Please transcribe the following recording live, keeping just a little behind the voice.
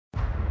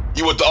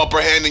You want the upper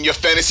hand in your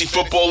fantasy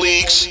football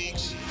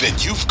leagues? Then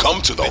you've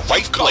come to the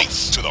right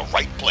place.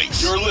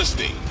 You're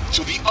listening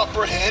to the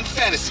Upper Hand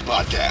Fantasy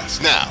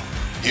Podcast. Now,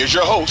 here's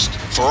your host,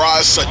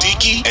 Faraz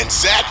Siddiqui and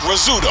Zach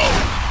Rizzuto.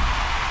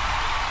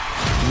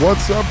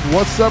 What's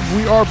up?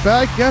 We are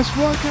back. Guess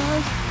what,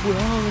 guys? We're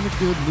all in a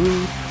good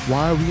mood.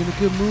 Why are we in a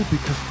good mood?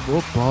 Because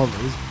football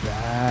is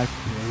back,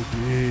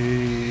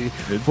 baby.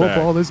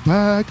 Football is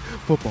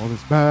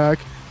back.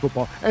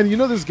 Football. And you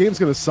know this game's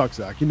going to suck,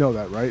 Zach. You know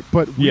that, right?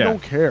 But we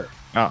don't care.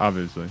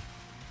 Obviously.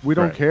 We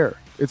don't care.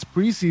 It's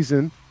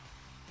preseason.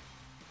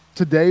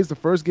 Today is the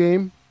first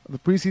game of the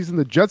preseason.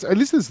 The Jets, at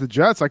least it's the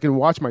Jets. I can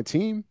watch my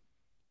team.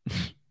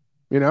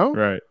 You know?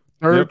 Right.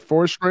 Third,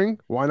 fourth string.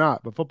 Why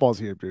not? But football's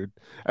here, dude.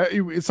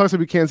 It sucks that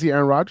we can't see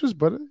Aaron Rodgers,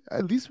 but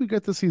at least we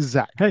get to see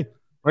Zach. Hey.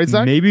 Right,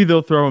 Zach? Maybe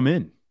they'll throw him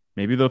in.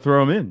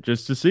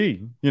 Just to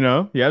see. You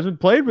know, he hasn't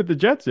played with the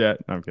Jets yet.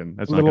 No, I'm kidding.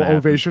 That's a not little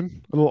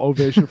ovation. A little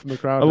ovation from the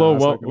crowd. a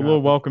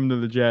little welcome to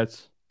the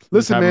Jets.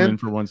 Listen, have man. him in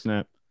for one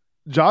snap.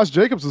 Josh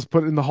Jacobs was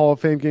put in the Hall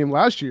of Fame game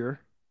last year,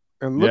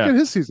 and look at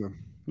his season.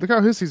 Look how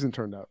his season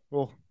turned out.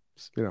 Well,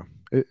 you know,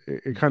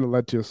 it kind of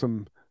led to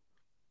some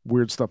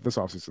weird stuff this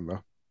offseason,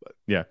 though. But.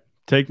 Yeah.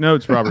 Take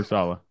notes, Robert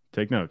Saleh.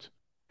 Take notes.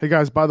 Hey,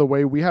 guys, by the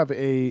way, we have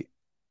a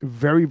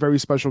very, very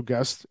special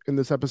guest in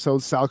this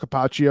episode, Sal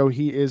Capaccio.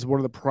 He is one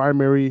of the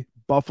primary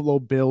Buffalo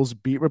Bills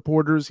beat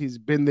reporters. He's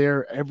been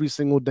there every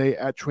single day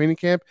at training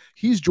camp.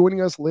 He's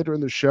joining us later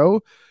in the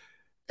show.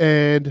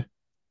 And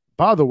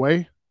by the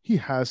way, he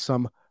has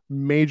some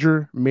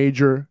major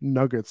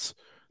nuggets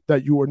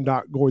that you are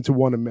not going to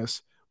want to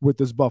miss with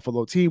this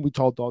Buffalo team. We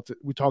talked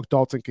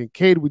Dalton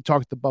Kincaid. We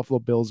talked the Buffalo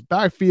Bills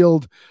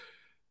backfield.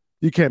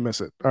 You can't miss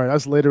it. All right,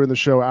 that's later in the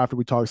show after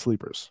we talk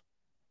sleepers.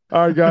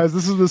 All right, guys,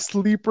 this is the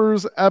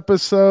sleepers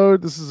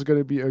episode. This is going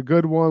to be a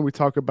good one. We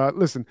talk about,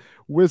 listen,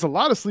 there's a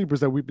lot of sleepers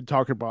that we've been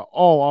talking about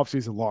all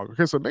offseason long.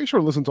 Okay, so make sure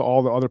to listen to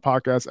all the other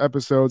podcast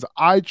episodes.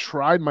 I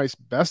tried my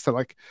best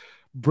to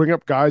bring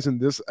up guys in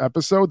this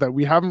episode that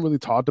we haven't really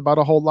talked about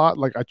a whole lot.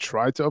 I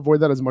tried to avoid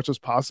that as much as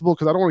possible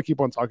because I don't want to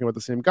keep on talking about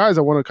the same guys.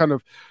 I want to kind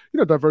of,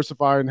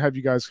 diversify and have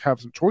you guys have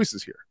some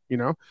choices here,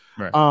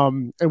 Right.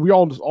 And we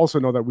all also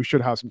know that we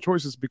should have some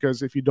choices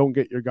because if you don't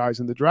get your guys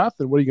in the draft,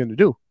 then what are you going to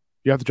do?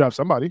 You have to draft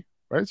somebody,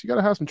 right? So you got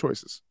to have some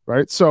choices,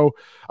 right? So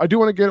I do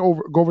want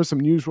to go over some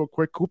news real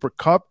quick. Cooper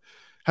Kupp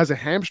has a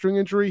hamstring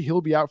injury.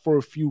 He'll be out for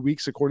a few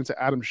weeks, according to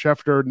Adam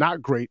Schefter.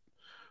 Not great.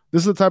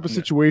 This is the type of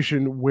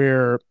situation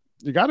where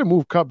you got to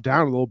move Kupp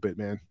down a little bit,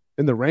 man,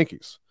 in the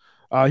rankings.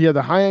 He had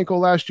the high ankle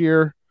last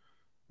year,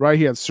 right?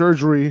 He had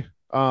surgery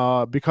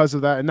because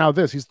of that. And now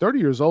he's 30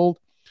 years old.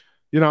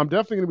 I'm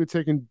definitely going to be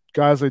taking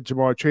guys like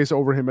Jamar Chase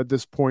over him at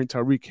this point,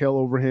 Tyreek Hill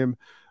over him,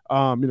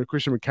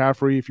 Christian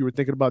McCaffrey, if you were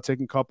thinking about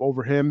taking Kupp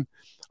over him.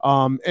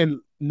 And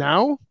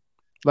now,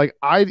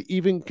 I'd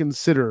even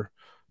consider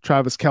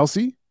Travis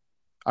Kelce.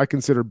 I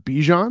consider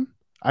Bijan.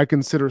 I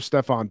consider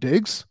Stephon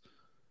Diggs.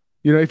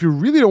 If you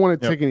really don't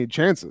want to take any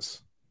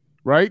chances,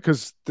 right?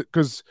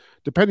 Because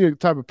depending on the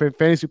type of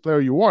fantasy player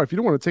you are, if you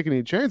don't want to take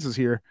any chances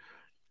here,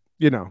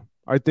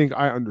 I think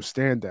I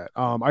understand that.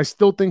 I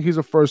still think he's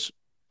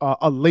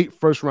a late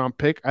first round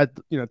pick at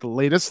the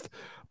latest,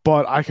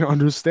 but I can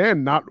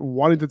understand not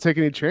wanting to take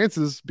any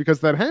chances because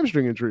of that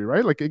hamstring injury,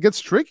 right? It gets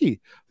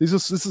tricky. This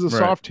is a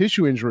soft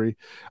tissue injury.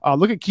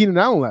 Look at Keenan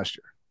Allen last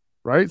year,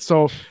 right?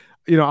 So,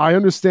 I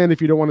understand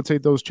if you don't want to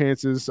take those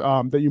chances,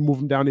 that you move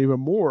him down even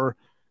more,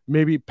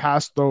 maybe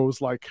past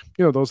those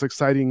those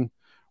exciting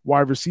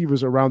wide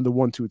receivers around the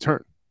 1-2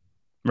 turn.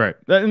 Right.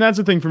 And that's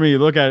the thing for me. You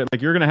look at it,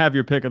 you're going to have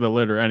your pick of the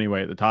litter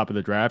anyway at the top of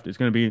the draft. It's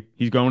going to be,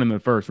 he's going in the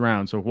first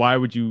round. So why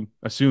would you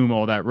assume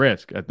all that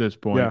risk at this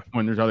point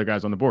when there's other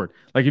guys on the board?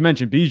 Like you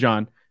mentioned,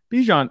 Bijan.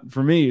 Bijan,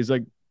 for me, is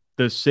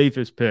the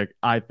safest pick,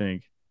 I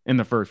think, in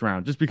the first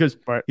round. Just because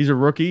he's a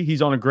rookie.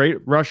 He's on a great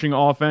rushing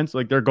offense.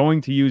 They're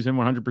going to use him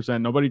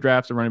 100%. Nobody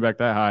drafts a running back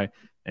that high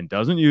and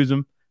doesn't use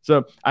him.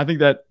 So I think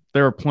that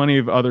there are plenty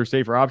of other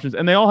safer options,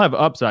 and they all have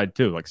upside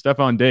too. Like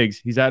Stephon Diggs,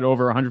 he's had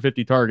over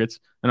 150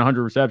 targets and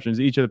 100 receptions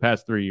each of the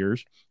past 3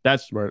 years.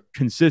 That's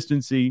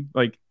consistency,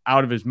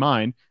 out of his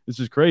mind. This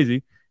is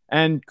crazy.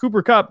 And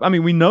Cooper Kupp, I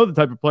mean, we know the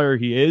type of player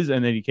he is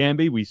and that he can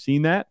be. We've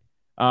seen that.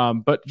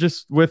 But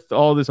just with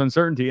all this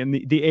uncertainty and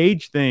the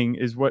age thing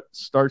is what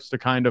starts to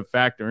kind of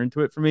factor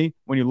into it for me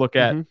when you look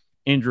at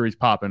injuries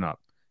popping up,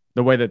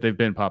 the way that they've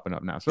been popping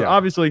up now. So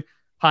obviously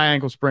high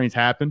ankle sprains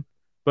happen,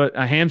 but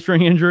a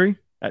hamstring injury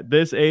at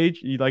this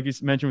age, like you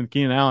mentioned with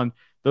Keenan Allen,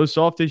 those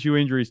soft tissue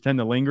injuries tend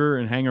to linger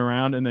and hang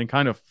around and then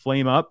kind of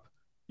flame up,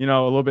 a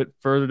little bit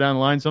further down the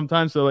line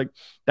sometimes. So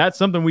that's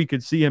something we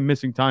could see him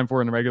missing time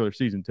for in the regular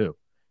season too.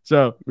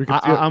 So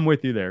I'm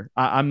with you there.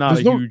 I'm not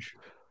huge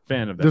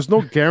fan of that. There's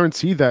no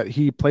guarantee that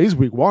he plays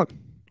week 1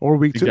 or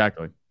week 2.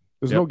 Exactly.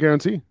 There's no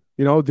guarantee.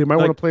 They might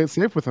want to play it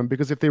safe with him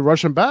because if they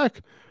rush him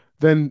back,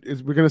 then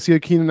we're going to see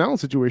a Keenan Allen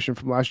situation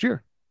from last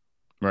year.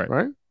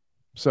 Right.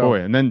 So,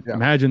 and then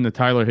imagine the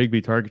Tyler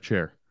Higbee target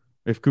share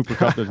if Cooper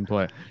Kupp doesn't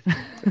play.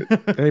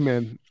 Hey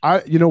man,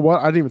 you know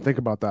what? I didn't even think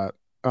about that.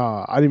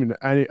 I didn't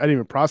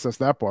even process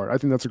that part. I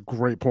think that's a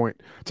great point.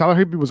 Tyler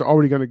Higbee was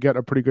already going to get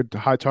a pretty good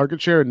high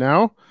target share.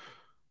 Now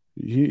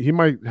he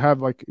might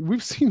have, like,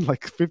 we've seen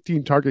like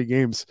 15 target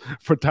games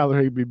for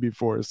Tyler Higbee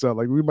before, so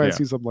like we might Yeah.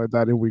 see something like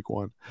that in week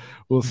 1.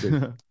 We'll see.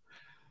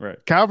 Right.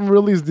 Calvin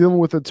Ridley's dealing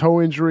with a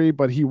toe injury,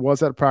 but he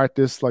was at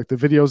practice. Like the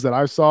videos that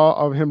I saw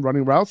of him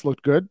running routes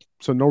looked good,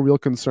 so no real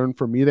concern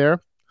for me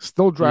there.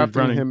 Still He was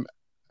drafting running. him.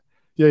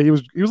 Yeah, he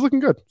was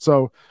looking good.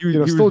 So He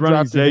was still running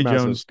drafting Zay him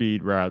as Jones is.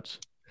 speed routes.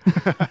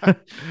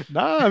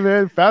 Nah,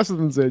 man, faster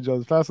than Zay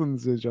Jones. Faster than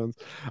Zay Jones.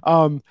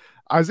 Um,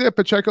 Isaiah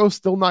Pacheco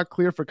still not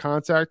clear for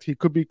contact. He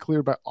could be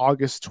cleared by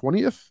August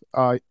 20th.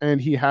 And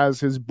he has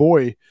his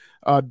boy,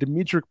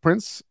 Demetric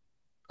Prince.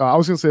 I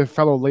was going to say a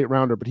fellow late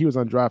rounder, but he was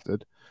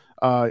undrafted.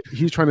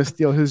 He's trying to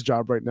steal his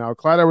job right now.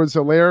 Clyde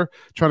Edwards-Helaire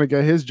trying to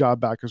get his job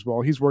back as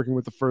well. He's working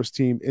with the first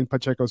team in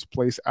Pacheco's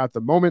place at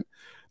the moment.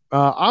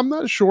 I'm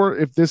not sure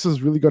if this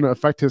is really going to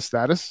affect his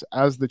status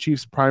as the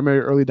Chiefs' primary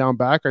early down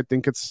back. I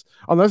think it's,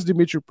 unless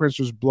Demetric Prince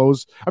just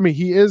blows. I mean,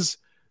 he is,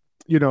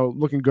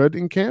 looking good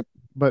in camp,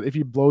 but if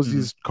he blows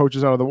these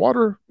coaches out of the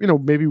water,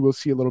 maybe we'll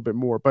see a little bit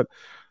more. But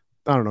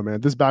I don't know,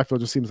 man. This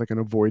backfield just seems like an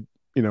avoid,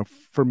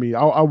 for me.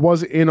 I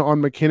was in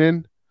on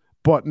McKinnon,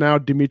 but now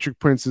Demetric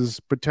Prince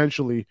is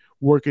potentially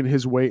working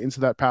his way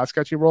into that pass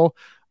catching role.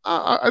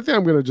 I think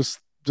I'm going to just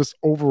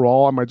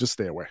overall, I might just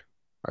stay away.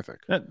 I think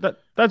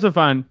that's a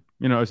fine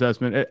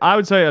assessment. I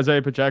would say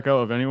Isaiah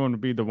Pacheco, if anyone would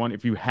be the one,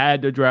 if you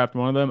had to draft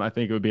one of them, I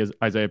think it would be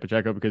Isaiah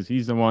Pacheco, because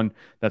he's the one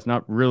that's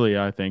not really,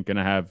 I think, going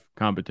to have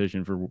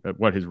competition for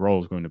what his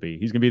role is going to be.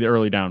 He's going to be the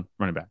early down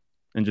running back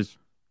and just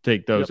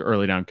take those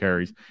early down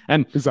carries.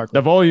 And exactly,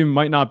 the volume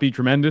might not be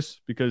tremendous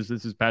because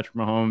this is Patrick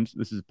Mahomes.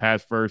 This is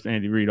pass first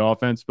Andy Reid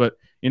offense. But,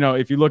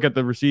 if you look at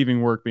the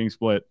receiving work being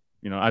split,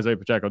 Isaiah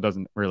Pacheco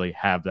doesn't really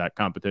have that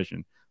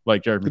competition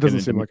like Jared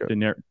McKinnon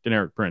and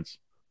Demetric Prince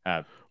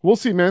have. We'll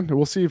see, man.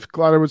 We'll see if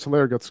Clyde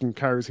Edwards-Helaire gets some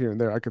carries here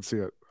and there. I could see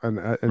it, and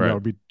that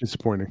would be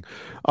disappointing.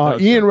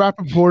 Ian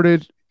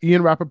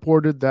Rappaport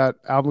reported that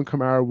Alvin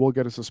Kamara will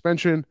get a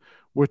suspension,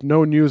 with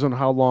no news on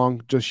how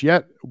long just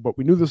yet. But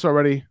we knew this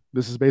already.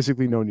 This is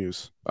basically no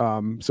news.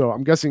 So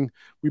I'm guessing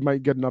we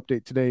might get an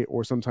update today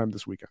or sometime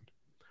this weekend.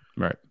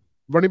 Right.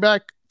 Running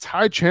back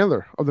Ty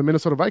Chandler of the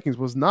Minnesota Vikings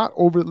was not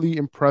overly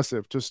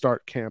impressive to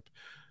start camp.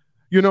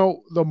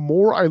 The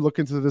more I look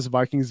into this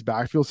Vikings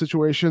backfield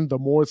situation, the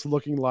more it's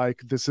looking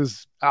like this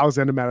is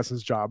Alexander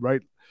Madison's job,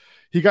 right?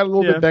 He got a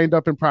little bit banged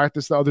up in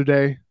practice the other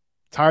day.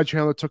 Ty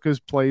Chandler took his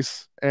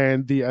place,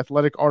 and the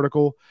Athletic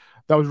article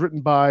that was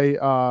written by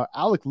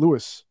Alec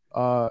Lewis,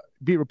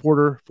 beat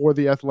reporter for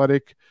the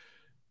Athletic,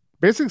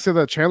 basically said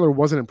that Chandler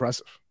wasn't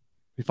impressive.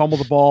 He fumbled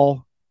the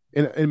ball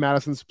in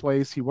Madison's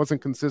place. He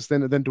wasn't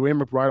consistent. And then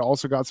Dwayne McBride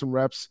also got some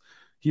reps.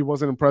 He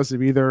wasn't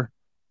impressive either.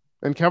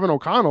 And Kevin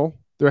O'Connell,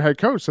 their head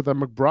coach, said that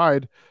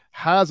McBride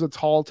has a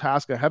tall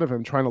task ahead of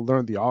him trying to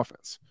learn the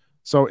offense.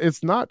 So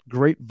it's not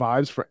great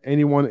vibes for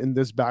anyone in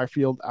this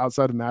backfield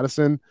outside of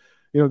Madison.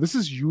 This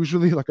is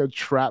usually like a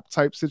trap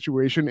type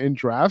situation in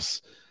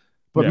drafts.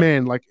 But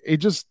man, like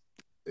it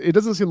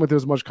doesn't seem like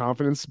there's much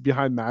confidence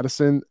behind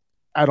Madison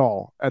at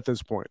all at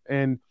this point.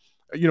 And,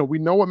 we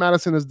know what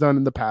Madison has done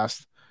in the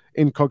past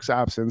in Cook's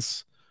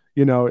absence.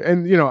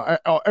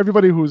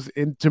 Everybody who's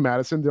into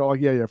Madison, they're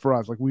like, yeah, for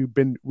us, like we've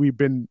been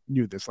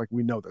knew this, like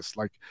we know this,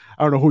 like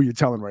I don't know who you're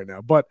telling right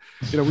now, but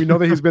we know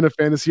that he's been a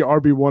fantasy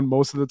RB1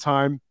 most of the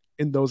time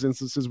in those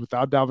instances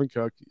without Dalvin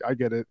Cook. I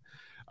get it.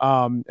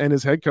 And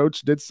his head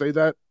coach did say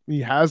that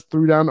he has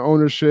threw down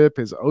ownership.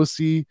 His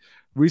OC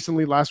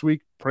recently last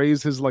week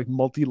praised his like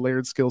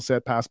multi-layered skill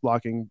set, pass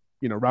blocking,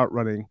 route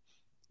running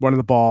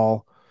the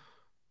ball,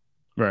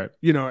 right?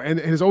 And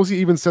his OC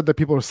even said that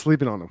people are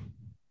sleeping on him.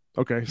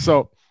 Okay,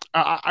 so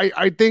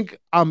I think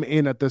I'm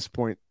in at this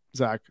point,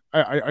 Zach.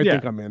 I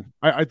think I'm in.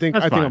 I think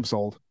I'm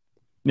sold.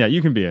 Yeah,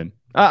 you can be in.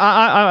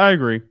 I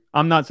agree.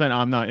 I'm not saying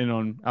I'm not in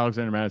on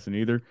Alexander Madison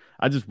either.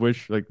 I just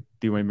wish like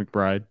Dwayne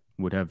McBride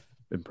would have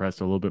impressed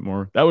a little bit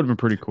more. That would have been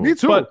pretty cool. Me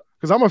too.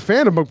 Because I'm a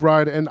fan of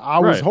McBride, and I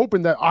was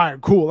hoping that, all right,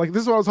 cool. Like,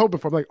 this is what I was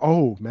hoping for. I'm like,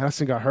 oh,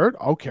 Madison got hurt?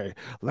 Okay,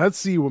 let's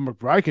see what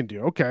McBride can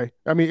do. Okay.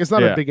 I mean, it's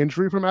not a big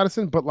injury for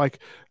Madison, but, like,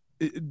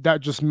 that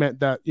just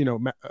meant that,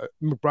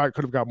 McBride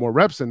could have got more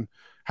reps and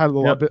had a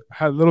little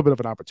bit of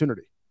an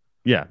opportunity.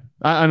 Yeah,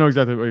 I know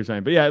exactly what you're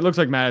saying. But, yeah, it looks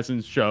like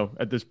Madison's show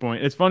at this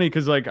point. It's funny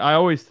because, like, I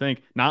always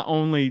think not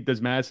only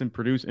does Madison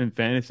produce in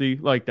fantasy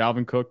like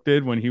Dalvin Cook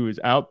did when he was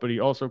out, but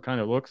he also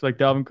kind of looks like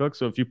Dalvin Cook.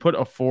 So if you put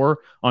a 4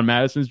 on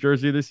Madison's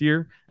jersey this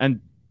year and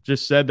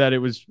just said that it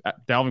was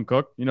Dalvin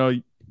Cook,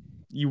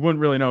 you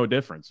wouldn't really know a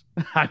difference.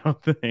 I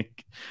don't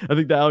think. I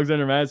think that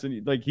Alexander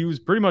Madison, like, he was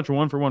pretty much a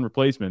 1-for-1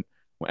 replacement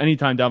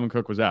anytime Dalvin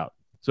Cook was out.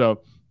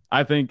 So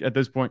I think at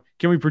this point,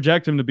 can we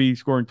project him to be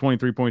scoring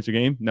 23 points a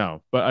game?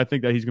 No, but I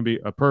think that he's going to be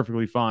a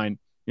perfectly fine,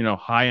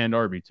 high-end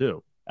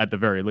RB2 at the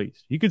very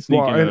least. He could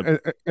sneak in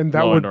and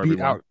that would beat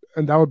out,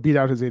 and that would beat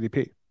out his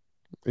ADP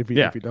if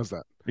he does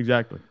that.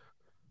 Exactly.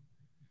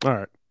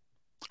 All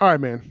right,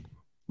 man.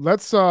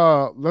 Let's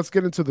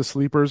get into the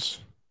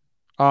sleepers.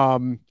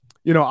 I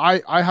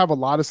have a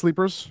lot of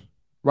sleepers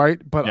right?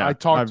 But Yeah, I I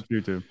talked,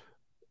 do too.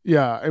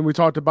 yeah, and we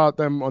talked about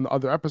them on the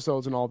other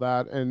episodes and all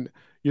that. And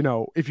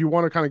if you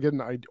want to kind of get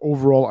an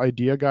overall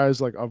idea,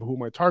 guys, like of who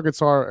my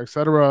targets are,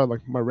 etc.,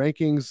 like my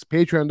rankings,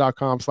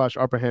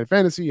 patreon.com/upperhand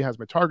fantasy has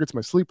my targets,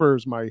 my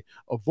sleepers, my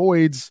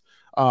avoids,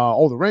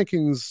 all the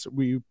rankings.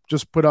 We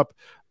just put up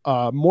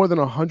more than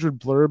 100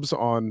 blurbs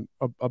on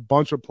a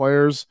bunch of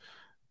players,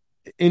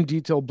 in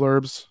detail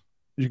blurbs.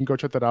 You can go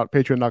check that out,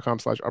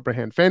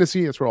 patreon.com/upperhand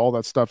fantasy. That's where all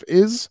that stuff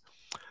is.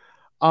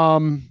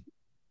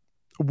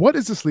 What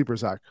is the sleeper,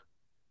 Zach?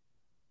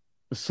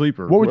 A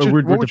sleeper. What We're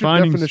would your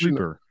defining definition?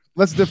 sleeper.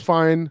 Let's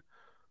define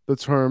the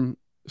term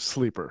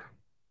sleeper.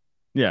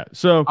 Yeah.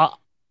 So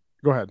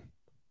Go ahead.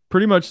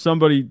 pretty much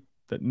somebody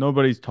that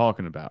nobody's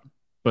talking about,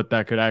 but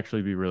that could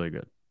actually be really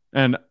good.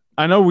 And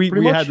I know we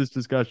had this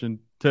discussion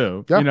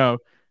too. Yeah.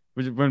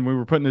 When we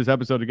were putting this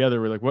episode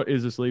together, we're like, what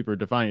is a sleeper?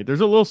 Define it.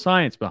 There's a little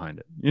science behind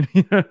it.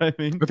 You know what I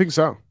mean? I think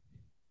so.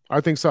 I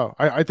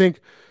think,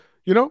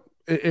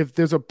 if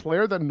there's a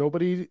player that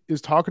nobody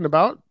is talking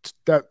about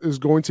that is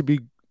going to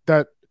be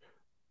that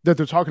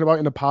they're talking about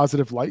in a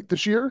positive light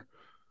this year,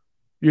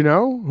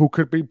 who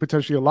could be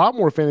potentially a lot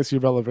more fantasy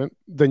relevant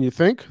than you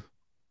think,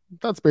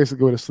 that's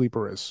basically what a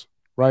sleeper is,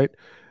 right?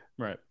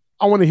 Right.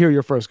 I want to hear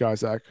your first guy,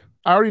 Zach.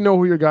 I already know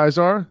who your guys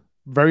are.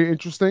 Very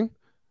interesting.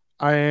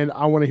 And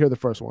I want to hear the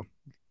first one.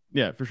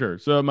 Yeah, for sure.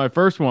 So my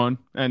first one,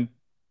 and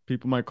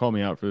people might call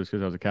me out for this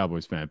because I was a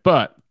Cowboys fan,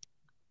 but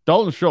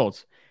Dalton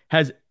Schultz.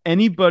 Has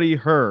anybody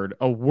heard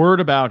a word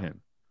about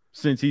him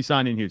since he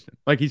signed in Houston?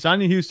 Like, he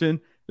signed in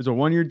Houston. There's a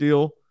 1-year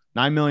deal,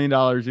 $9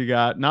 million he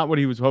got. Not what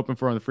he was hoping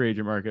for on the free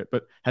agent market,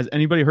 but has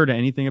anybody heard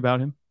anything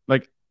about him?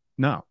 Like,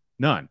 no,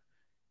 none.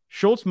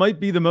 Schultz might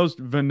be the most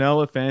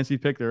vanilla fantasy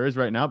pick there is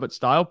right now, but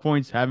style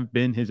points haven't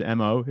been his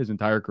MO his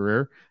entire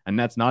career, and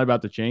that's not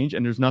about to change.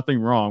 And there's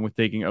nothing wrong with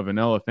taking a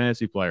vanilla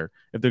fantasy player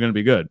if they're going to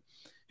be good.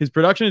 His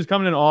production is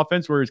coming in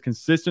offense where he's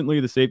consistently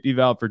the safety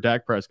valve for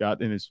Dak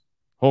Prescott in his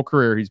whole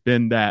career. He's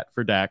been that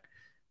for Dak,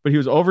 but he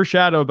was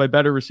overshadowed by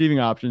better receiving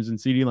options in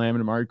CeeDee Lamb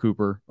and Amari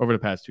Cooper over the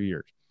past 2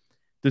 years.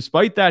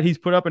 Despite that, he's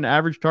put up an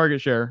average target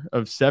share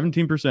of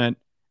 17%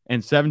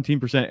 and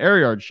 17% air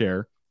yard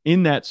share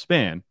in that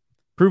span,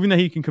 proving that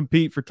he can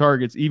compete for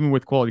targets even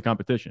with quality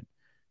competition.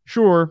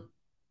 Sure,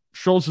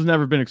 Schultz has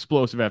never been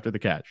explosive after the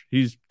catch.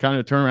 He's kind of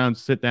a turn around,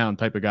 sit down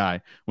type of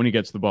guy when he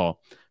gets the ball.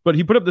 But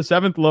he put up the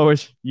 7th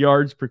lowest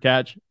yards per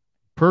catch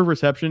per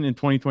reception in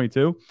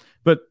 2022.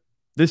 But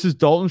this is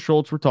Dalton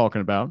Schultz we're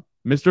talking about,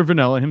 Mr.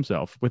 Vanilla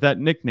himself. With that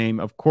nickname,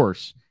 of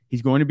course,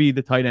 he's going to be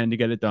the tight end to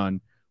get it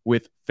done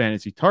with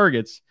fantasy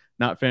targets,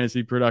 not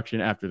fantasy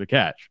production after the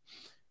catch.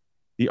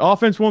 The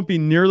offense won't be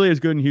nearly as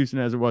good in Houston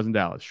as it was in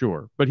Dallas,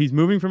 sure. But he's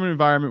moving from an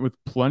environment with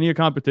plenty of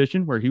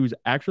competition where he was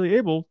actually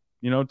able,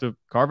 to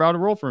carve out a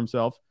role for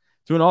himself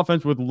to an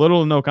offense with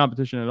little to no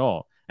competition at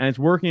all. And it's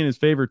working in his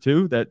favor,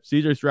 too, that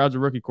C.J. Stroud's a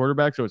rookie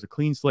quarterback, so it's a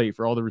clean slate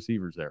for all the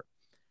receivers there.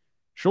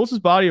 Schultz's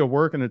body of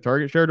work in the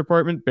target share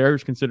department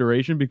bears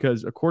consideration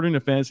because, according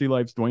to Fantasy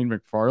Life's Dwayne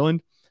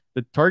McFarland,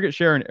 the target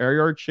share and air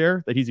yard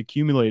share that he's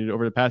accumulated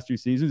over the past 2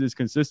 seasons is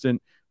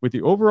consistent with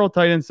the overall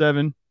tight end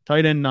 7,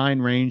 tight end 9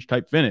 range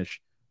type finish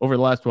over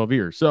the last 12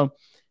 years. So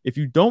if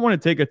you don't want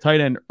to take a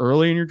tight end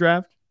early in your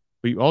draft,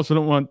 but you also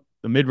don't want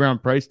the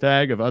mid-round price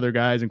tag of other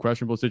guys in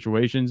questionable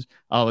situations,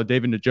 a la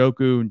David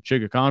Njoku and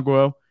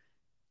Chigokongwo,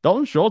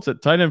 Dalton Schultz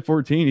at tight end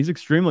 14, he's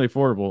extremely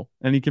affordable,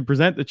 and he can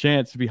present the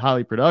chance to be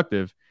highly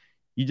productive.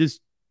 You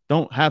just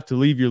don't have to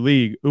leave your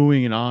league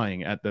oohing and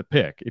ahhing at the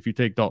pick if you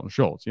take Dalton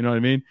Schultz. You know what I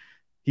mean?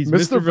 He's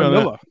Mr.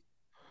 Vanilla.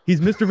 He's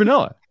Mr.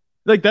 Vanilla.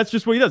 Like, that's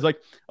just what he does. Like,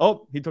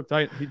 oh, he took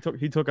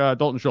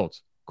Dalton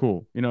Schultz.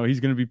 Cool. He's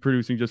going to be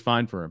producing just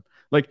fine for him.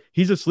 Like,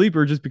 he's a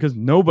sleeper just because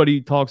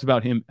nobody talks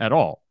about him at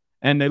all.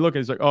 And they look at it,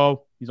 it's like,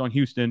 oh, he's on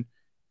Houston.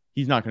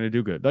 He's not going to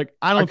do good. Like,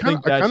 I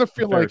kind of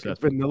feel like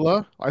assessment.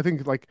 Vanilla. I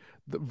think like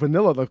the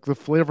vanilla, like the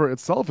flavor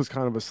itself is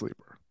kind of a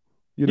sleeper.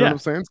 You know what I'm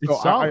saying?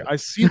 So I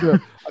see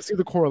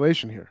the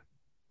correlation here.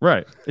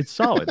 Right. It's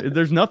solid.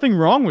 There's nothing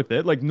wrong with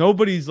it. Like,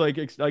 nobody's like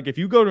if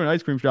you go to an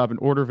ice cream shop and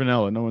order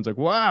vanilla, no one's like,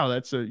 wow,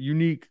 that's a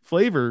unique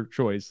flavor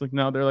choice. Like,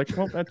 no, they're like,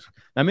 well,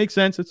 that makes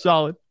sense. It's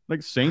solid.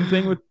 Like, same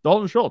thing with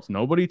Dalton Schultz.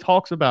 Nobody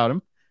talks about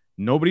him.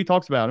 Nobody's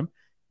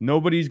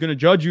going to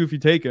judge you if you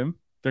take him.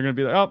 They're going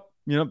to be like,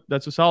 oh,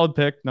 that's a solid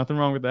pick. Nothing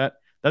wrong with that.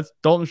 That's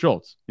Dalton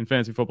Schultz in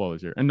fantasy football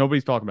this year. And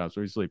nobody's talking about it,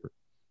 so he's a sleeper.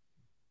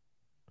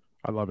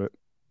 I love it,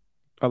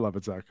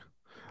 Zach.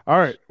 All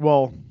right.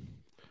 Well,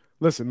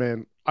 listen,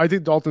 man, I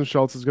think Dalton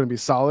Schultz is going to be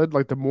solid.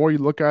 Like, the more you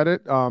look at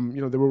it, there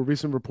were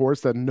recent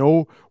reports that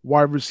no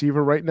wide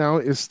receiver right now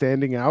is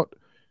standing out,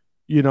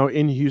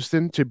 in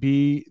Houston to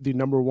be the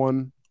number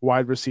 1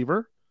 wide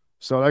receiver.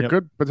 So that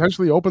could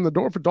potentially open the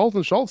door for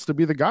Dalton Schultz to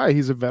be the guy.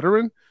 He's a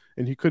veteran,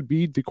 and he could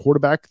be the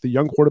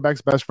young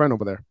quarterback's best friend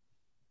over there.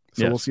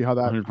 So we'll see how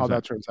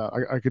that turns out.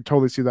 I could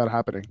totally see that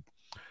happening.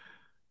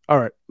 All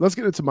right, let's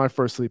get into my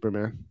first sleeper,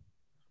 man.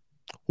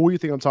 Who do you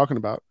think I'm talking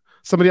about?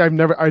 Somebody I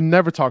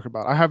never talked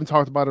about. I haven't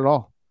talked about at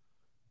all.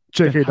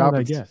 J.K.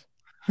 Dobbins.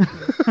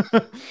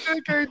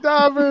 J.K.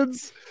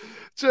 Dobbins.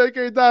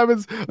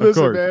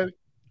 Listen, man.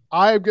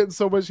 I am getting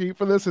so much heat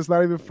for this. It's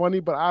not even funny,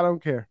 but I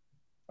don't care.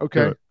 Do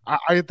Okay.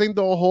 I think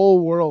the whole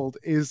world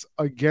is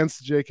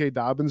against J.K.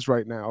 Dobbins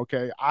right now.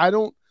 Okay. I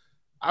don't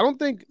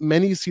think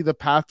many see the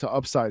path to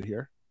upside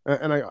here.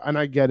 And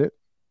I get it,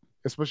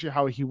 especially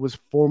how he was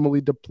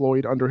formally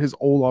deployed under his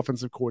old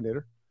offensive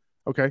coordinator.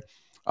 Okay.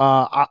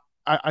 I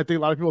think a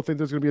lot of people think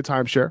there's going to be a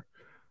timeshare.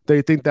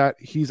 They think that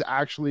he's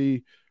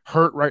actually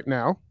hurt right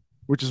now,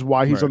 which is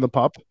why he's Right. on the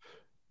pup.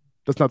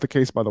 That's not the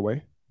case, by the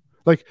way.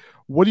 Like,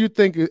 what do you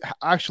think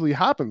actually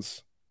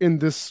happens in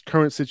this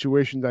current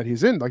situation that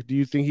he's in? Like, do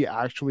you think he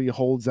actually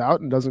holds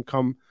out and doesn't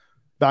come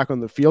back on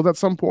the field at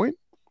some point?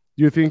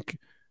 Do you think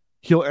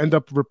he'll end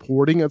up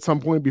reporting at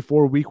some point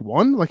before week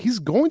 1? Like, he's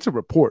going to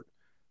report.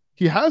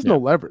 He has no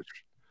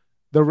leverage.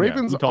 The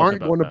Ravens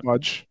aren't going to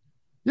budge.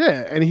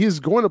 Yeah, and he's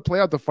going to play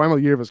out the final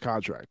year of his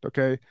contract,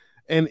 okay?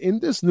 And in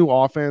this new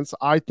offense,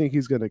 I think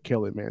he's going to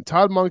kill it, man.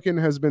 Todd Monken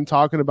has been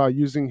talking about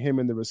using him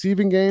in the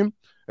receiving game.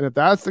 And if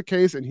that's the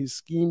case, and he's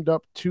schemed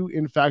up to,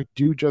 in fact,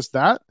 do just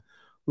that,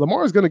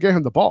 Lamar is going to get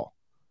him the ball.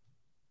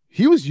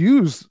 He was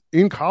used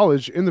in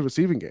college in the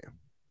receiving game.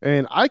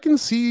 And I can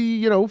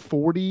see,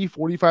 40,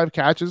 45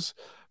 catches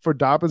for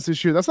Dobbins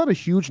this year. That's not a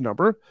huge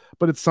number,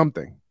 but it's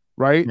something,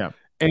 right? Yeah.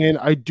 And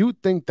I do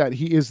think that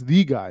he is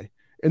the guy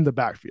in the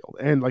backfield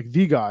and like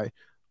the guy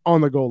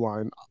on the goal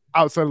line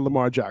outside of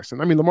Lamar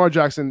Jackson. I mean, Lamar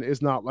Jackson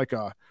is not like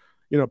a,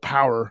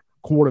 power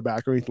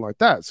quarterback or anything like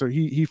that. So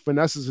he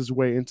finesses his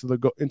way into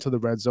the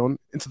red zone,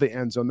 into the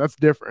end zone. That's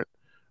different,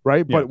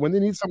 right? Yeah. But when they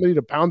need somebody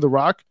to pound the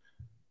rock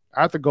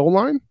at the goal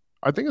line,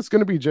 I think it's going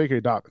to be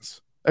J.K.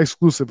 Dobbins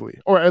exclusively,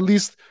 or at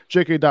least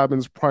J.K.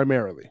 Dobbins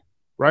primarily,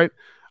 right?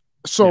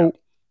 So,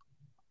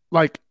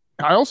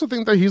 I also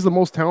think that he's the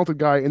most talented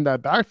guy in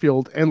that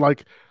backfield, and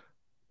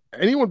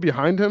anyone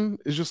behind him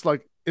is just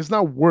it's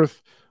not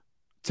worth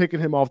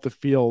taking him off the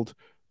field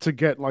to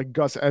get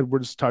Gus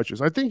Edwards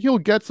touches. I think he'll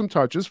get some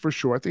touches for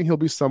sure. I think he'll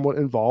be somewhat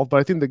involved,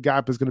 but I think the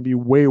gap is going to be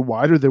way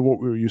wider than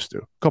what we were used to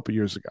a couple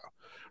years ago,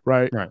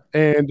 right?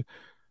 And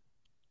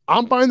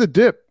I'm buying the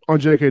dip on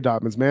J.K.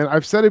 Dobbins, man.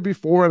 I've said it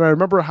before, and I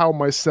remember how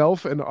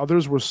myself and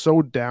others were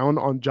so down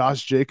on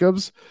Josh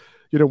Jacobs,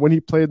 when he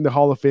played in the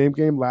Hall of Fame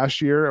game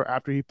last year,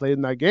 after he played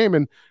in that game,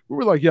 and we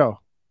were like, yo,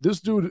 this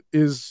dude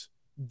is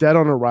dead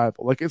on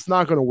arrival. It's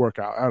not going to work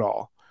out at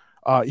all.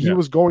 He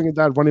was going in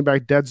that running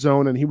back dead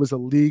zone, and he was a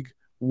league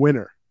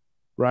winner,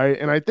 right?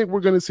 And I think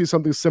we're going to see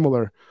something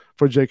similar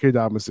for J.K.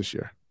 Dobbins this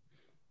year.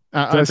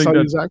 I think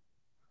you, Zach?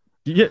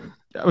 Yeah.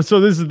 So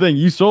this is the thing.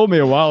 You sold me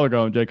a while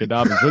ago on J.K.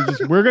 Dobbins.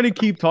 We're going to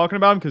keep talking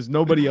about him because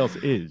nobody else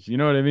is. You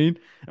know what I mean?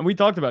 And we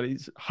talked about it.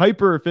 He's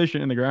hyper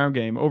efficient in the ground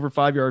game, over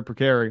 5 yards per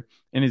carry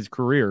in his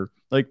career.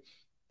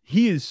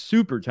 He is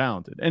super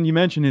talented. And you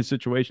mentioned his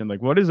situation.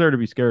 What is there to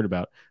be scared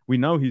about? We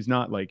know he's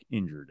not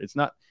injured. It's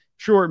not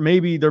sure.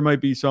 Maybe there might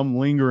be some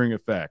lingering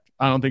effect.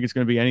 I don't think it's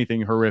going to be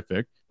anything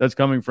horrific that's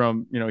coming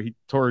from, he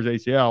tore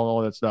his ACL,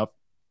 all that stuff.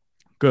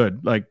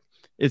 Good.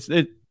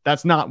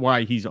 That's not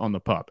why he's on the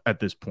pup at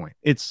this point.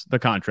 It's the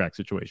contract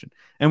situation.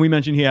 And we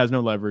mentioned he has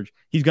no leverage.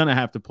 He's going to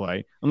have to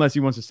play unless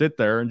he wants to sit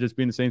there and just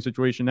be in the same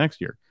situation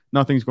next year.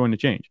 Nothing's going to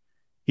change.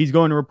 He's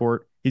going to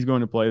report. He's going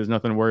to play. There's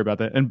nothing to worry about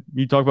that. And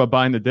you talk about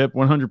buying the dip,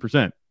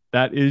 100%.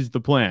 That is the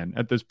plan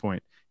at this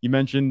point. You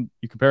mentioned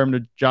you compare him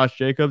to Josh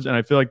Jacobs, and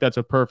I feel like that's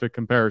a perfect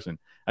comparison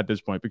at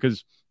this point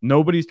because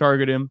nobody's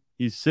targeted him.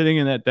 He's sitting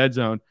in that dead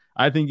zone.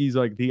 I think he's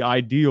the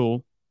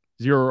ideal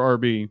zero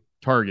RB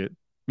target.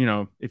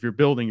 If you're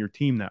building your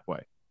team that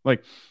way,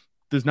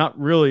 there's not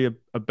really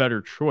a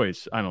better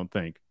choice, I don't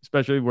think,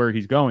 especially where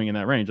he's going in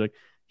that range.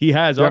 He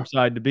has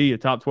upside to be a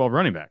top 12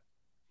 running back.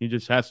 He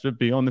just has to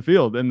be on the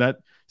field. And that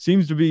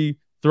seems to be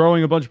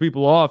throwing a bunch of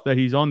people off that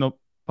he's on the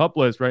pup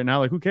list right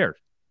now. Who cares?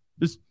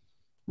 Just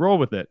roll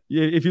with it.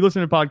 If you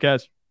listen to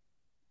podcasts,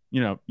 you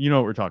know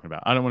what we're talking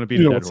about. I don't want to beat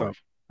a dead horse.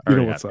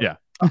 What's up. Yeah.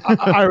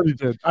 I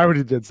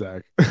already did,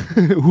 Zach.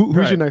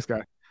 Who's your next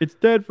guy? It's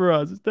dead for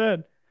us. It's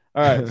dead.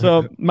 All right,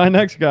 so my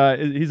next guy,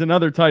 he's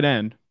another tight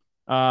end.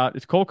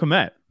 It's Cole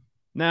Kmet.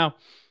 Now,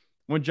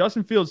 when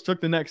Justin Fields took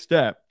the next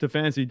step to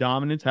fantasy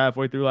dominance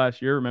halfway through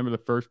last year, remember the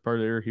first part of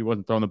the year, he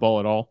wasn't throwing the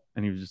ball at all,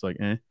 and he was just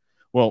eh.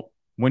 Well,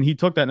 when he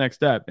took that next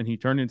step and he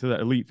turned into the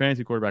elite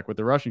fantasy quarterback with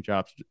the rushing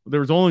chops,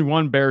 there was only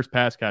one Bears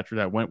pass catcher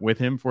that went with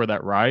him for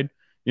that ride.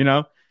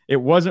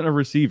 It wasn't a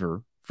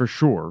receiver for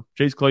sure.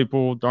 Chase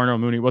Claypool, Darnell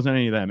Mooney, it wasn't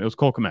any of them. It was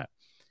Cole Kmet.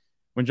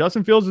 When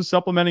Justin Fields was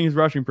supplementing his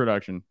rushing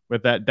production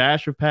with that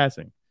dash of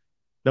passing,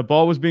 the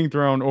ball was being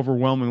thrown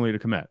overwhelmingly to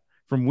Kmet.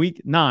 From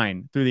week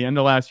 9 through the end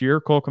of last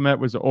year, Cole Kmet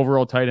was the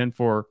overall tight end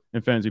 4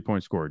 in fantasy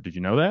points scored. Did you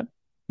know that?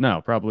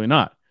 No, probably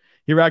not.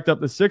 He racked up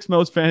the six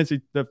most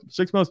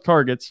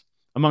targets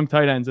among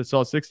tight ends that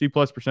saw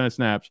 60+% of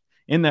snaps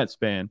in that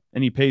span,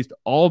 and he paced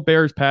all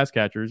Bears pass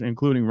catchers,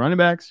 including running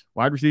backs,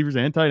 wide receivers,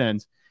 and tight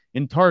ends,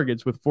 in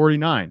targets with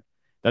 49.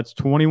 That's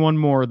 21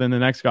 more than the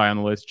next guy on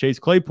the list, Chase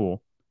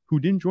Claypool, who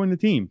didn't join the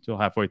team till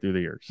halfway through the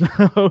year.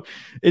 So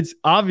it's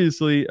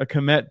obviously a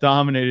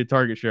Kmet-dominated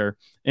target share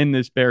in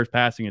this Bears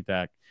passing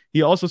attack.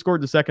 He also scored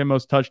the second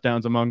most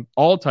touchdowns among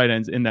all tight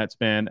ends in that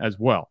span as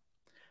well.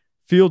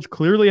 Fields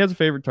clearly has a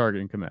favorite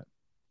target in Kmet.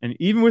 And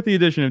even with the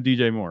addition of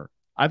DJ Moore,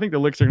 I think the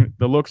looks are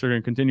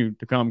going to continue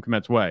to come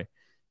Komet's way.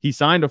 He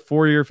signed a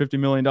 4-year, $50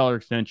 million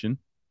extension.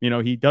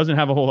 He doesn't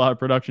have a whole lot of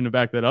production to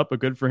back that up, but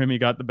good for him. He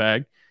got the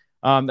bag.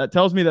 That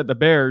tells me that the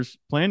Bears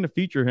plan to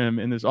feature him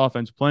in this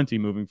offense plenty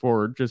moving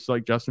forward, just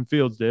like Justin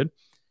Fields did.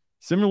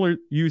 Similar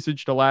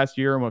usage to last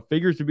year and what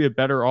figures to be a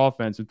better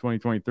offense in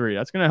 2023.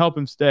 That's going to help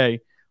him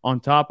stay on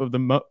top of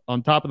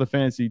the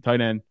fantasy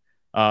tight end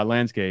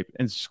landscape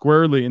and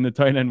squarely in the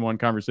tight end one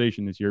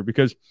conversation this year,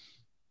 because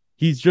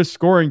he's just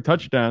scoring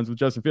touchdowns with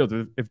Justin Fields.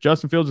 If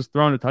Justin Fields is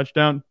throwing a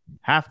touchdown,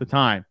 half the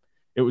time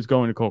it was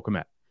going to Cole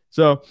Kmet.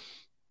 So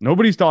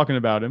nobody's talking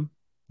about him.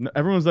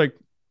 Everyone's like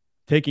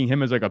taking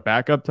him as like a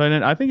backup tight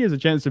end. I think he has a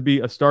chance to be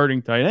a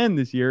starting tight end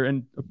this year,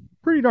 and a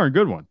pretty darn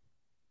good one.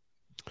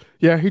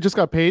 Yeah, he just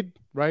got paid,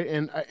 right?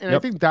 And I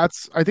think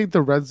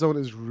the red zone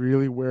is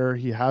really where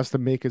he has to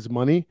make his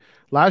money.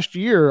 Last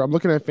year, I'm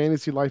looking at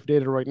Fantasy Life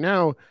data right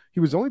now. He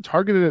was only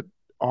targeted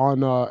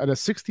on at a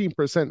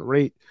 16%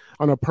 rate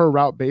on a per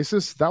route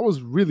basis. That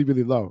was really,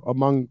 really low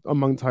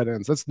among tight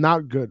ends. That's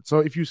not good. So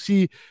if you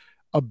see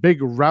a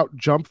big route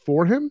jump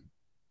for him,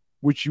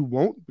 which you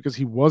won't because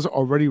he was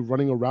already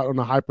running a route on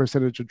a high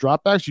percentage of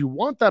dropbacks, you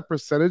want that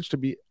percentage to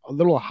be a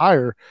little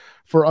higher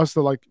for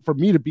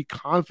me to be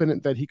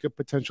confident that he could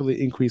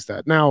potentially increase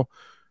that. Now,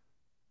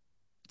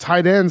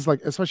 tight ends, like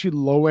especially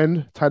low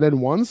end tight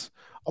end ones,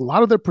 a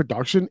lot of their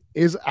production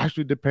is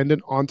actually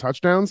dependent on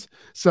touchdowns.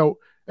 So,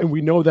 and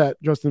we know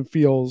that Justin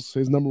Fields,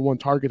 his number one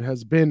target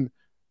has been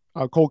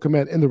Cole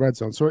Kmet in the red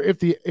zone. So if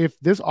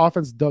this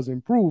offense does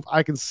improve,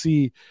 I can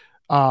see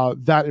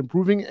that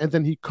improving, and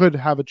then he could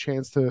have a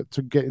chance to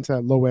get into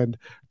that low end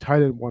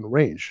tight end one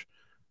range.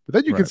 But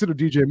then you consider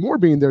DJ Moore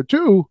being there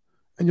too,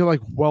 and you're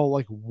like, well,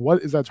 like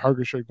what is that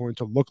target share going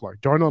to look like?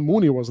 Darnell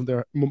Mooney wasn't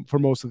there for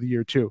most of the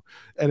year too,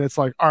 and it's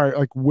like, all right,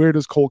 like where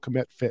does Cole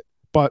Kmet fit?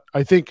 But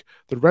I think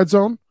the red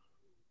zone,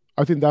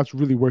 I think that's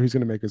really where he's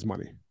going to make his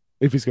money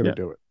if he's going to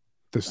do it.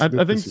 This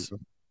season.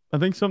 I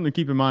think something to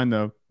keep in mind,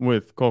 though,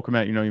 with Cole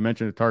Kmet, you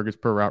mentioned the targets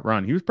per route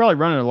run. He was probably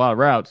running a lot of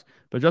routes,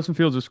 but Justin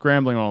Fields is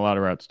scrambling on a lot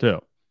of routes,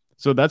 too.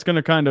 So that's going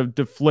to kind of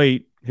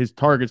deflate his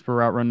targets per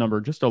route run number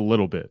just a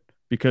little bit,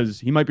 because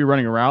he might be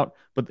running a route,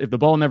 but if the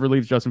ball never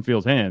leaves Justin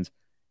Fields' hands,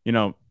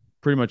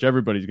 pretty much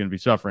everybody's going to be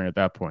suffering at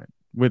that point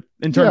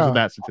in terms of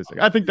that statistic.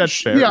 I think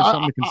that's fair. Yeah,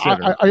 something to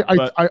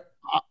consider.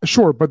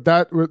 Sure, but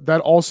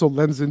that also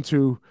lends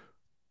into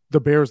the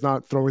Bears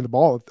not throwing the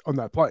ball on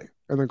that play.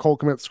 And then Cole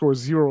Kmet scores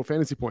 0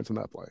 fantasy points on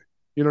that play.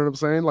 You know what I'm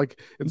saying? Like,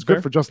 it's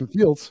good for Justin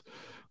Fields,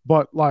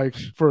 but like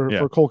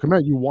for Cole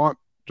Kmet, you want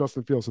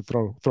Justin Fields to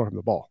throw him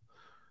the ball.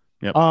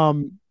 Yep. All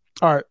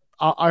right.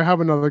 I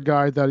have another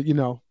guy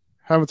that,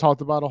 haven't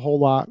talked about a whole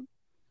lot.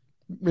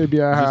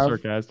 Maybe I have.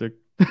 Sarcastic.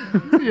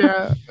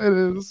 Yeah,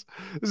 it is.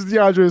 This is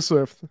DeAndre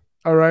Swift.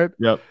 All right.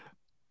 Yep.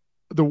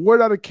 The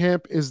word out of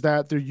camp is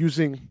that they're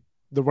using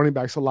the running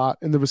backs a lot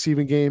in the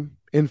receiving game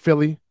in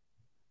Philly,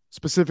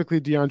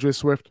 specifically DeAndre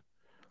Swift.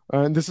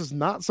 And this is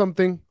not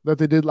something that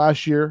they did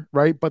last year,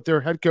 right? But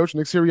their head coach,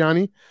 Nick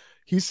Sirianni,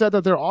 he said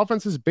that their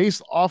offense is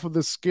based off of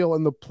the skill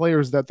and the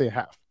players that they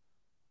have,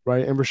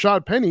 right? And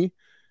Rashad Penny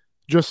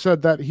just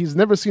said that he's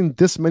never seen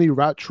this many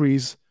route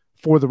trees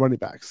for the running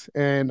backs.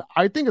 And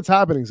I think it's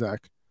happening,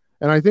 Zach.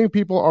 And I think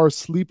people are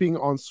sleeping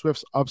on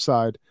Swift's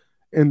upside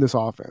in this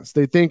offense.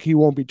 They think he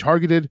won't be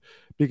targeted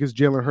because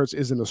Jalen Hurts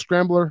isn't a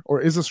scrambler or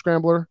is a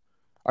scrambler.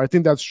 I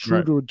think that's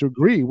true to a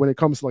degree when it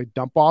comes to like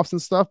dump offs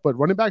and stuff, but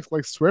running backs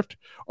like Swift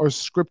are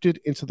scripted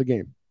into the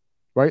game,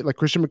 right? Like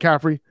Christian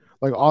McCaffrey,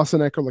 like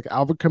Austin Eckler, like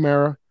Alvin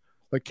Kamara,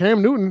 like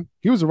Cam Newton.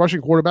 He was a rushing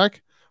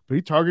quarterback, but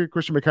he targeted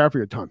Christian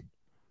McCaffrey a ton,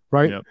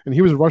 right? Yep. And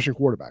he was a rushing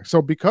quarterback.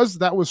 So because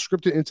that was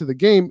scripted into the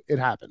game, it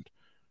happened.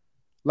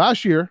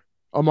 Last year,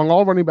 among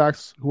all running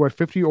backs who had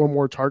 50 or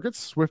more targets,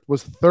 Swift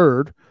was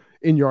third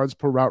in yards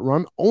per route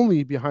run,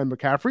 only behind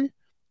McCaffrey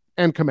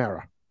and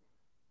Kamara.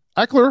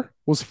 Eckler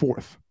was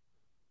fourth.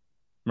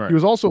 Right. He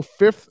was also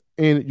fifth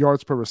in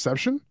yards per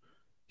reception.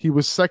 He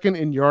was second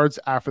in yards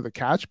after the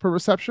catch per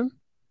reception.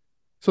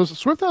 So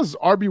Swift has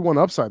RB1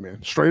 upside,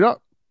 man, straight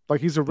up. Like,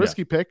 he's a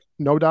risky pick,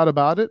 no doubt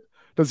about it.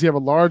 Does he have a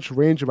large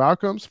range of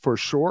outcomes? For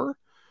sure.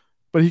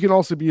 But he can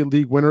also be a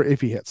league winner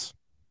if he hits.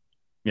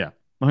 Yeah,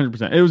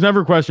 100%. It was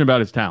never a question about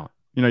his talent.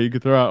 You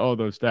could throw out all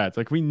those stats.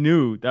 Like, we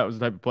knew that was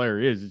the type of player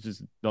he is. It's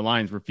just the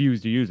Lions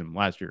refused to use him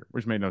last year,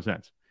 which made no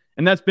sense.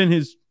 And that's been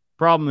his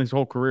problem his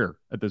whole career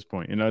at this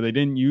point. They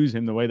didn't use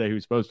him the way that he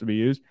was supposed to be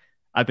used.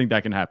 I think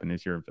that can happen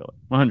this year in Philly.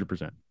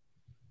 100%.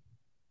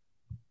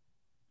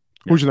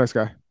 Who's your next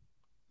guy?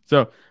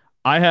 So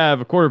I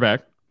have a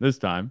quarterback this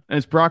time, and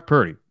it's Brock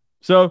Purdy.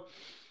 So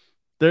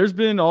there's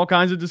been all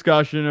kinds of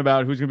discussion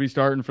about who's going to be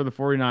starting for the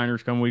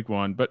 49ers come week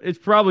 1, but it's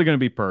probably going to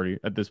be Purdy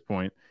at this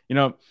point.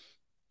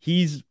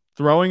 He's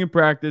throwing in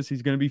practice.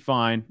 He's going to be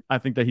fine. I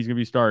think that he's going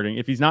to be starting.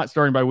 If he's not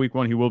starting by week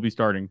 1, he will be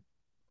starting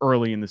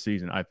early in the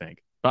season, I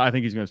think. But I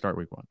think he's going to start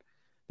week 1.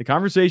 The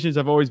conversations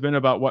have always been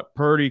about what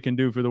Purdy can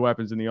do for the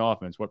weapons in the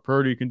offense, what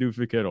Purdy can do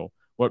for Kittle,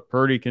 what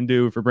Purdy can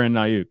do for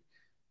Brandon Ayuk,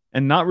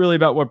 and not really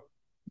about what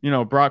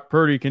Brock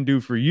Purdy can do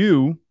for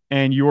you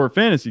and your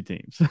fantasy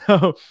team.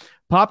 So,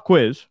 pop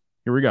quiz.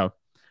 Here we go.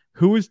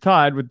 Who is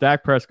tied with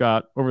Dak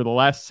Prescott over the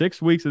last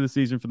 6 weeks of the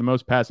season for the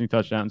most passing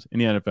touchdowns in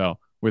the NFL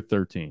with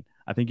 13?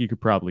 I think you could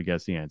probably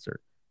guess the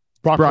answer.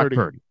 Brock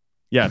Purdy.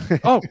 Yes.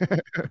 Oh,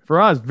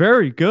 Faraz,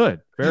 very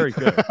good. Very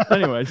good.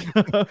 Anyways,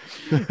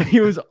 he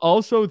was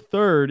also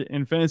third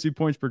in fantasy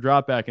points per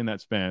dropback in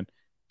that span.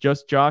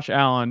 Just Josh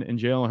Allen and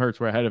Jalen Hurts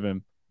were ahead of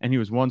him, and he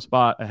was one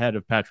spot ahead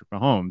of Patrick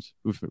Mahomes,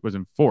 who was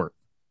in fourth.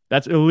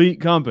 That's elite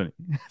company.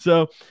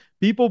 So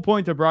people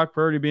point to Brock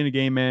Purdy being a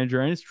game manager,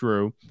 and it's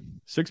true.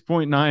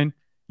 6.9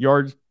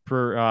 yards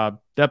per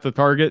depth of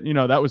target.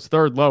 That was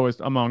third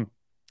lowest among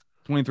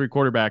 23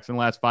 quarterbacks in the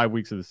last 5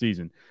 weeks of the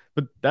season.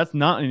 But that's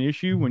not an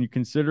issue when you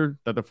consider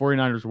that the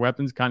 49ers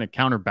weapons kind of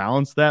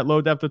counterbalance that low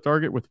depth of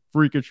target with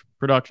freakish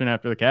production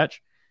after the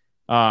catch.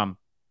 The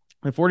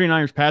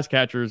 49ers pass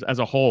catchers as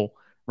a whole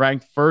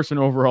ranked first in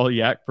overall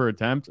YAC per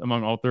attempt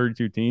among all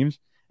 32 teams,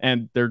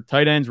 and their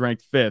tight ends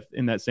ranked fifth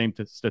in that same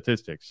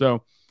statistic.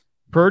 So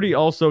Purdy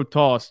also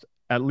tossed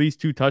at least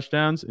 2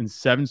 touchdowns in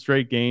 7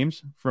 straight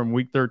games from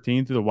week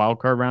 13 to the wild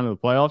card round of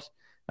the playoffs.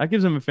 That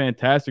gives him a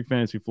fantastic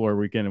fantasy floor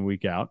week in and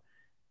week out.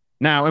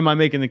 Now, am I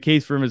making the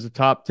case for him as a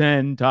top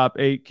 10, top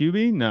 8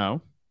 QB?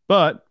 No.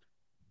 But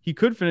he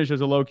could finish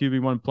as a low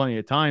QB1 plenty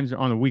of times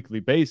on a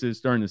weekly basis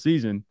during the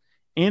season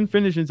and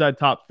finish inside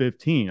top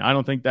 15. I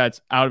don't think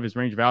that's out of his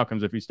range of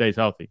outcomes if he stays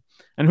healthy.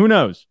 And who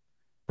knows?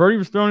 Purdy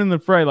was thrown in the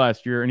fray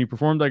last year, and he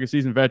performed like a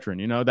seasoned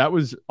veteran. That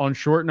was on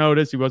short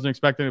notice. He wasn't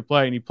expecting to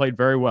play, and he played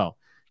very well.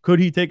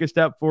 Could he take a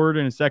step forward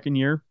in his second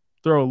year,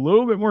 throw a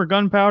little bit more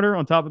gunpowder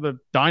on top of the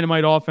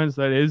dynamite offense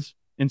that is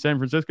in San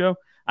Francisco?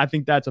 I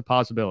think that's a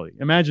possibility.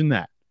 Imagine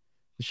that.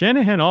 The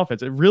Shanahan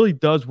offense, it really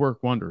does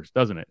work wonders,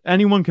 doesn't it?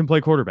 Anyone can play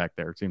quarterback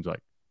there, it seems like.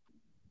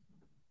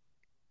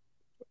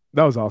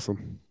 That was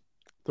awesome.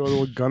 Throw a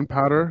little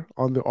gunpowder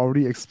on the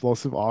already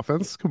explosive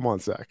offense. Come on,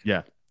 Zach.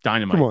 Yeah,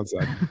 dynamite. Come on,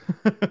 Zach.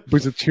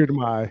 Brings a tear to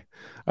my eye.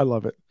 I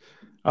love it.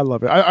 I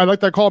like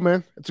that call,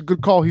 man. It's a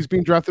good call. He's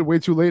being drafted way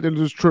too late, and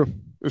it is true.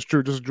 It's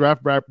true. Just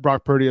draft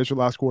Brock Purdy as your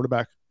last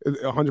quarterback.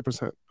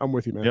 100%. I'm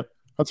with you, man. Yep.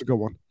 That's a good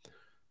one.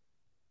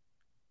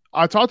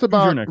 I talked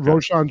about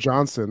Roschon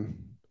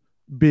Johnson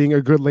being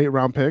a good late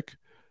round pick.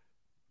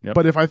 Yep.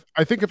 But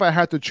I think if I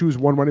had to choose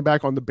one running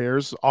back on the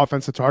Bears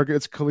offensive target,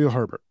 it's Khalil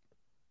Herbert.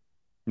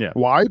 Yeah.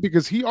 Why?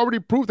 Because he already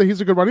proved that he's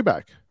a good running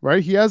back,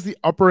 right? He has the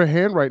upper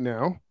hand right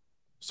now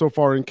so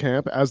far in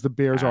camp as the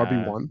Bears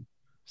RB1.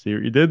 See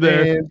what you did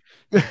there.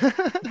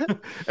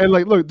 And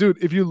look,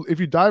 dude, if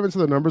you dive into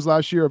the numbers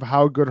last year of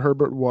how good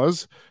Herbert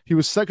was, he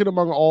was second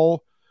among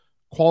all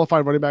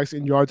qualified running backs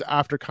in yards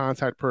after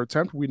contact per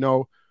attempt. We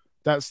know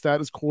that stat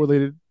is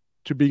correlated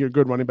to being a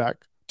good running back.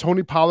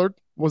 Tony Pollard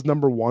was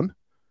number 1.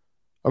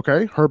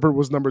 Okay. Herbert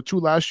was number 2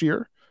 last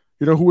year.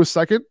 You know who was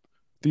second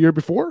the year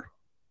before?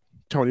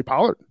 Tony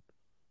Pollard.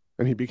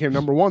 And he became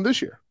number 1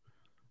 this year.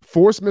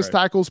 Forced missed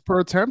tackles per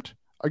attempt.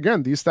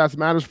 Again, these stats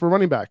matters for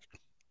running back.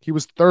 He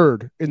was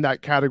third in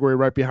that category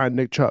right behind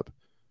Nick Chubb,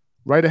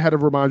 right ahead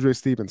of Ramondre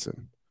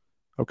Stevenson.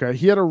 Okay.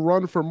 He had a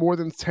run for more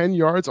than 10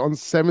 yards on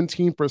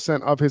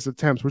 17% of his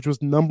attempts, which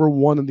was number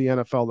 1 in the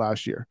NFL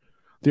last year.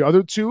 The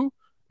other 2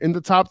 in the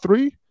top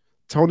 3,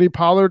 Tony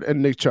Pollard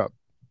and Nick Chubb.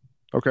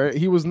 Okay.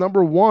 He was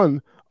number 1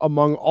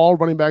 among all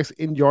running backs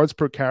in yards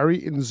per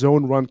carry in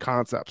zone run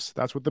concepts.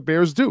 That's what the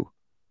Bears do,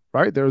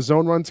 right? They're a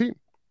zone run team.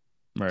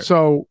 Right.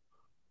 So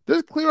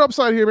there's clear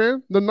upside here,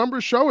 man. The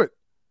numbers show it.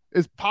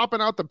 It's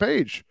popping out the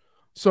page.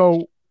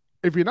 So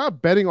if you're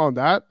not betting on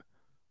that,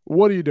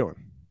 what are you doing?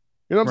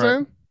 You know what I'm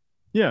saying?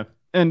 Yeah.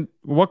 And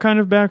what kind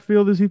of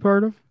backfield is he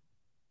part of?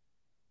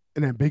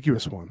 An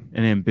ambiguous one.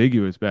 An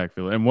ambiguous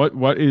backfield. And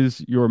what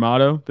is your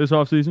motto this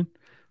offseason?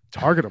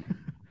 Target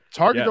them.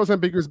 Target those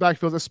ambiguous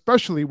backfields,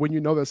 especially when you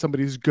know that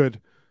somebody's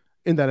good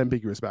in that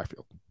ambiguous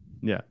backfield.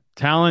 Yeah.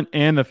 Talent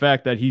and the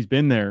fact that he's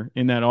been there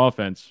in that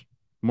offense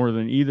more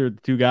than either of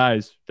the 2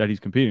 guys that he's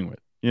competing with,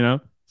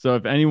 So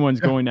if anyone's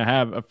going to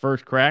have a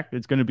first crack,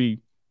 it's going to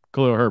be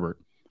Khalil Herbert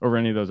over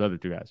any of those other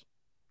 2 guys.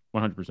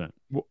 100%.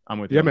 I'm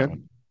with you. Yeah, man.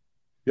 One.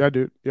 Yeah,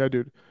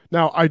 dude.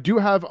 Now, I do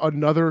have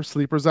another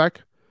sleeper,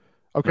 Zach,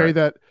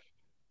 that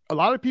a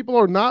lot of people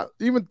are not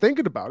even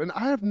thinking about. And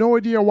I have no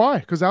idea why,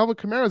 because Alvin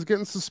Kamara is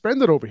getting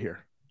suspended over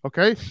here.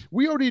 Okay.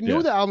 We already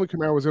knew that Alvin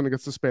Kamara was going to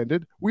get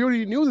suspended. We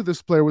already knew that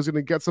this player was going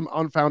to get some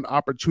unfound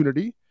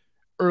opportunity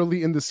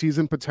early in the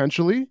season,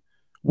 potentially.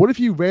 What if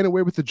you ran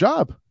away with the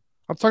job?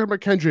 I'm talking about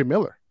Kendre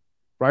Miller,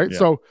 right? Yeah.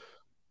 So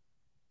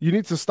you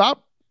need to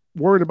stop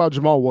worrying about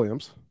Jamal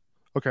Williams,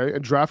 okay,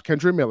 and draft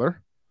Kendre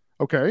Miller,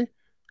 okay?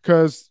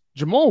 Because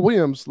Jamal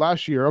Williams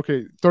last year,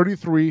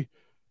 33,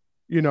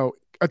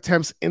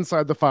 attempts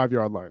inside the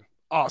 5-yard line.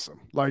 Awesome.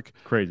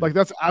 Crazy.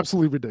 That's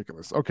absolutely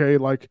ridiculous. Okay.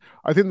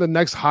 I think the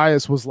next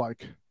highest was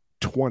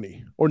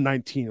 20 or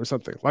 19 or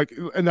something.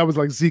 And that was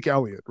Zeke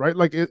Elliott, right?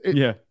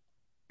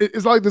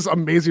 It's like this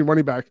amazing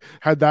running back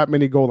had that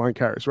many goal line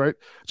carries, right?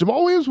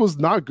 Jamal Williams was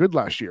not good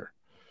last year.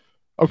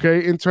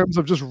 Okay. In terms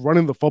of just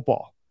running the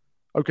football.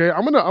 Okay.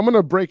 I'm going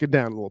to break it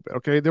down a little bit.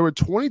 Okay. There were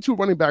 22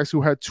 running backs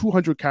who had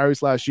 200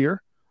 carries last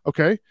year.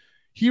 Okay.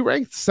 He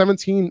ranked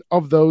 17th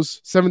of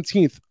those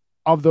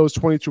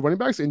 22 running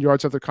backs in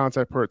yards after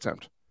contact per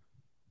attempt.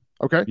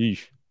 Okay.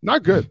 Yeesh.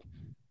 Not good.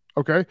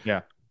 Okay.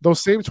 Yeah.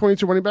 Those same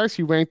 22 running backs,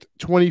 he ranked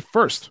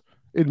 21st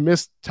in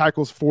missed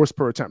tackles forced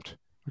per attempt.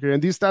 Okay.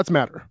 And these stats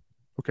matter.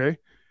 Okay.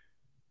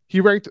 He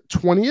ranked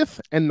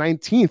 20th and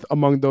 19th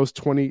among those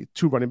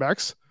 22 running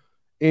backs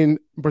in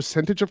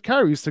percentage of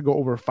carries to go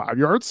over 5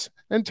 yards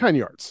and 10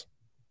 yards.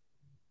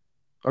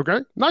 Okay.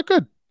 Not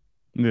good.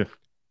 Yeah.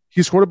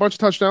 He scored a bunch of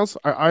touchdowns.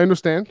 I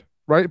understand.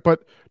 Right.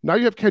 But now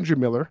you have Kendrick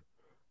Miller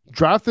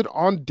drafted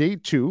on day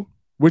 2,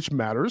 which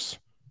matters.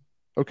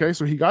 Okay.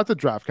 So he got the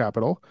draft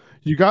capital.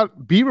 You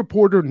got beat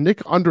reporter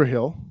Nick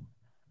Underhill.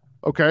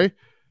 Okay.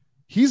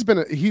 He's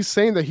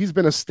saying that he's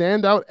been a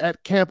standout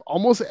at camp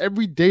almost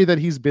every day that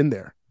he's been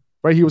there.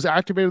 Right. He was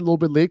activated a little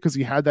bit late because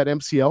he had that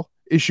MCL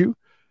issue.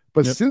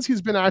 But since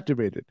he's been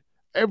activated,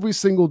 every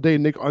single day,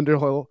 Nick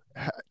Underhill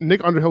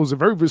is a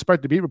very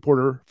respected beat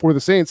reporter for the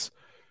Saints.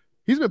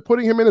 He's been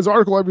putting him in his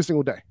article every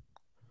single day.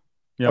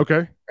 Yep.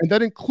 Okay. And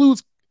that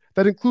includes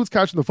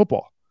catching the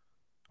football.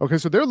 Okay.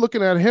 So they're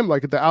looking at him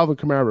like the Alvin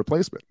Kamara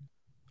replacement.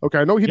 Okay.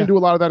 I know he didn't do a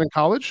lot of that in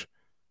college,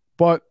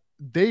 but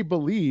they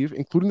believe,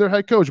 including their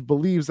head coach,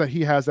 believes that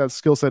he has that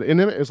skill set in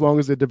him as long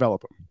as they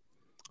develop him.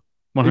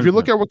 100%. If you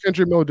look at what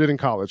Kendrick Miller did in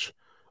college,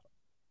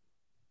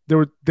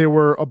 there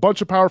were a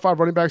bunch of Power 5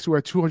 running backs who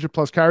had 200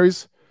 plus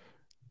carries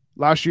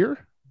last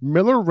year.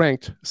 Miller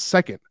ranked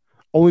second,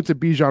 only to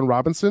Bijan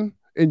Robinson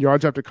in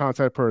yards after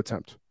contact per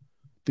attempt.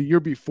 The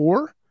year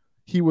before,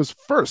 he was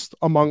first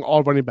among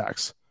all running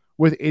backs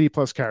with 80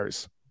 plus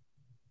carries.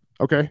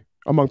 Okay,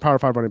 among Power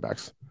 5 running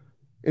backs.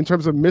 In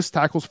terms of missed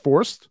tackles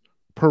forced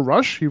per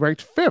rush, he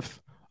ranked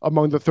fifth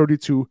among the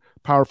 32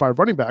 Power 5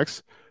 running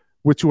backs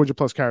with 200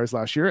 plus carries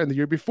last year. And the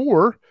year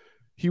before,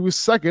 he was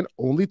second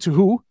only to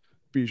who?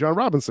 Bijan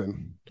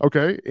Robinson,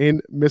 okay,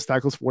 in missed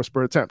tackles forced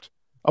per attempt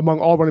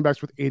among all running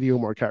backs with 80 or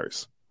more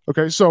carries.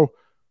 Okay, so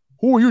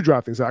who are you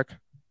drafting, Zach?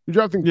 You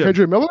drafting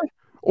Kendrick Miller,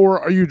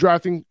 or are you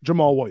drafting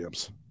Jamal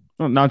Williams?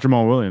 No, not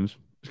Jamal Williams.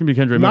 It's gonna be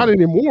Kendrick Miller. Not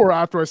anymore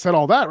after I said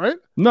all that, right?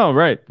 No,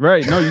 right.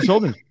 No, you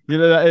sold me.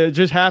 It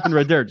just happened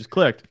right there. It just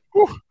clicked.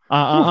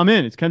 I'm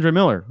in. It's Kendrick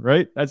Miller,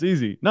 right? That's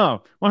easy.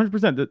 No,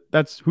 100%.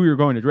 That's who you're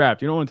going to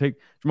draft. You don't want to take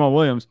Jamal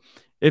Williams.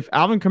 If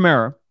Alvin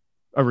Kamara,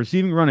 a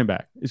receiving running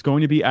back, is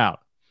going to be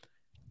out,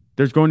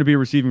 there's going to be a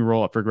receiving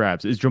role up for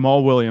grabs. Is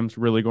Jamal Williams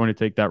really going to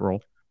take that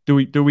role? Do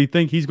we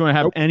think he's going to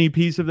have any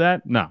piece of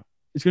that? No.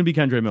 It's going to be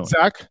Kendrick Miller.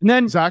 Zach,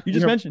 you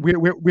just mentioned.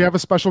 We have a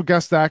special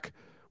guest, Zach.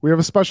 We have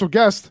a special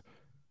guest.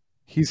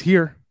 He's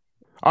here.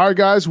 All right,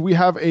 guys, we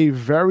have a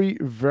very,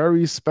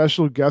 very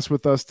special guest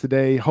with us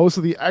today, host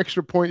of the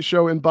Extra Point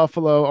Show in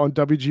Buffalo on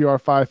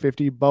WGR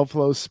 550,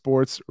 Buffalo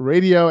Sports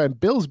Radio, and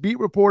Bills beat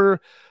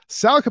reporter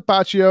Sal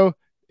Capaccio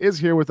is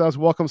here with us.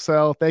 Welcome,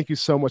 Sal. Thank you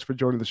so much for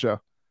joining the show.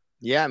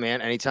 Yeah,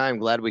 man. Anytime.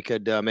 Glad we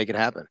could make it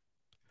happen.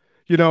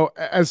 You know,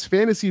 as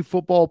fantasy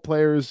football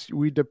players,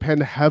 we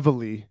depend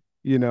heavily,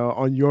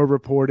 on your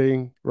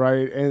reporting,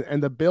 right?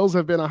 And the Bills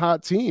have been a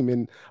hot team,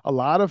 and a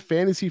lot of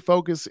fantasy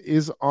focus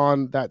is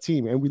on that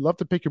team. And we'd love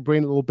to pick your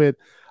brain a little bit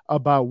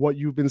about what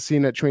you've been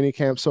seeing at training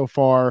camp so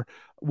far.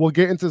 We'll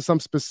get into some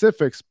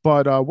specifics,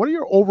 but what are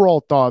your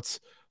overall thoughts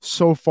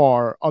so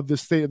far of the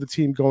state of the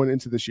team going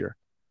into this year?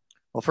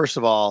 Well, first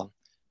of all,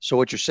 so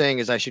what you're saying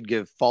is I should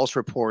give false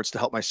reports to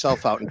help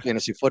myself out in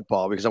fantasy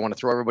football because I want to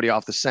throw everybody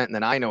off the scent, and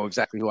then I know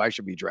exactly who I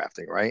should be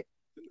drafting, right?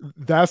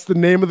 That's the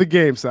name of the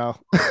game, Sal.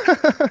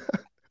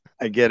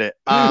 I get it.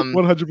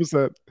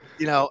 100%.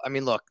 I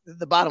mean, look,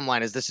 the bottom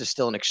line is this is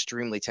still an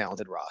extremely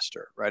talented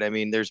roster, right? I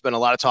mean, there's been a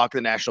lot of talk in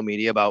the national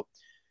media about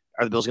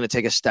are the Bills going to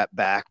take a step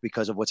back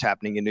because of what's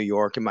happening in New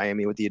York and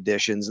Miami with the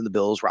additions and the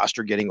Bills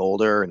roster getting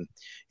older and,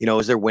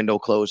 is their window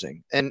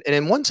closing? And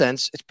in one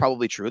sense, it's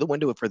probably true. The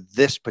window for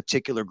this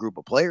particular group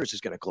of players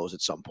is going to close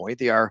at some point.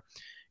 They are,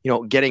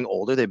 getting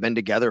older. They've been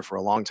together for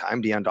a long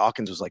time. Deion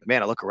Dawkins was like,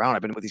 man, I look around.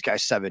 I've been with these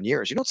guys 7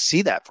 years. You don't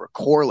see that for a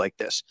core like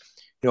this,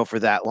 for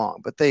that long,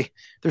 but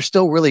they're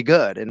still really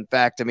good. In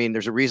fact, I mean,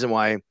 there's a reason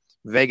why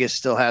Vegas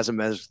still has them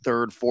as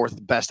third, fourth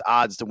best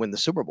odds to win the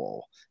Super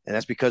Bowl. And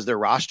that's because their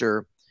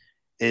roster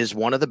is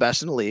one of the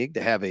best in the league.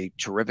 They have a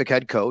terrific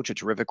head coach, a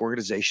terrific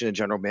organization, a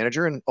general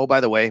manager. And oh, by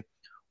the way,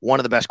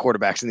 one of the best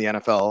quarterbacks in the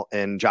NFL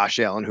and Josh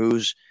Allen,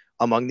 who's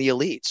among the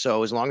elite.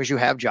 So as long as you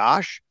have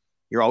Josh,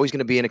 you're always going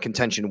to be in a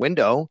contention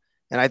window.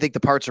 And I think the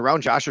parts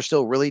around Josh are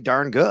still really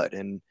darn good.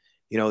 And,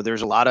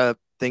 there's a lot of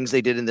things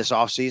they did in this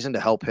offseason to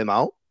help him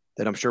out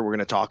that I'm sure we're going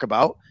to talk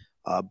about.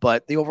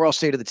 But the overall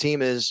state of the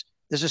team is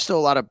there's a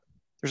lot of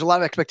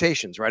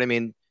expectations, right? I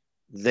mean,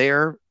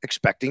 they're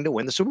expecting to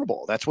win the Super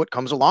Bowl. That's what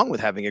comes along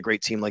with having a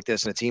great team like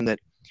this and a team that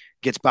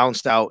gets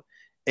bounced out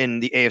in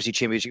the AFC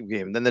Championship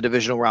game, and then the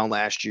divisional round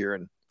last year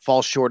and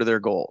falls short of their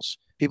goals.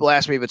 People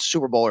ask me if it's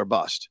Super Bowl or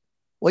bust.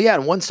 Well, yeah,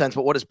 in one sense,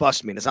 but what does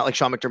bust mean? It's not like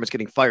Sean McDermott's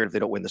getting fired if they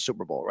don't win the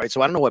Super Bowl, right?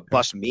 So I don't know what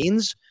bust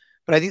means,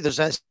 but I think there's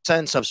a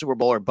sense of Super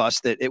Bowl or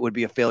bust that it would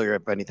be a failure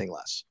if anything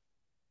less.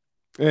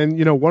 And,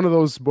 one of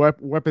those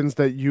weapons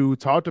that you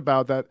talked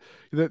about that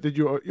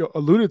you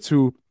alluded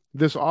to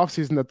this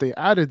offseason that they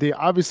added, they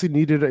obviously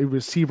needed a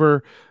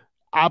receiver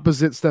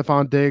opposite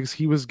Stephon Diggs.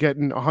 He was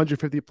getting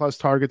 150 plus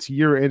targets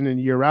year in and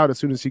year out as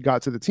soon as he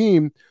got to the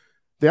team.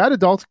 They added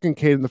Dalton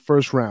Kincaid in the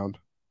first round.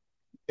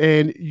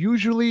 And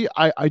usually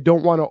I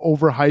don't want to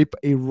overhype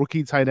a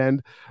rookie tight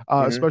end,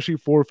 especially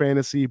for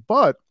fantasy,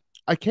 but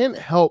I can't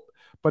help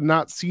but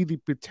not see the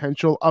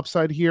potential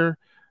upside here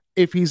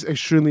if he's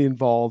extremely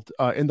involved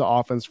in the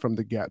offense from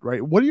the get,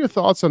 right? What are your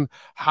thoughts on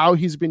how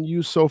he's been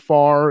used so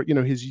far,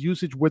 his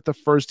usage with the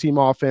first team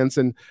offense,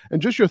 and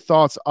just your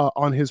thoughts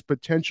on his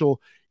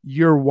potential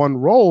year one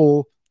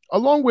role,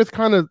 along with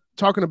kind of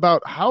talking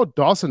about how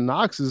Dawson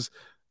Knox is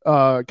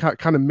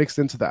kind of mixed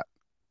into that?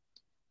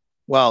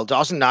 Well,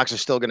 Dawson Knox is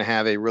still going to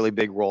have a really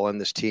big role in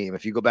this team.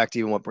 If you go back to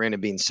even what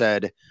Brandon Beane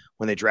said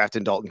when they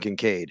drafted Dalton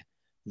Kincaid,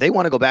 they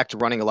want to go back to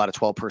running a lot of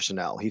 12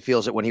 personnel. He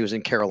feels that when he was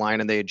in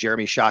Carolina, they had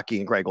Jeremy Shockey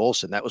and Greg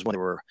Olsen. That was when they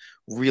were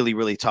really,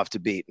 really tough to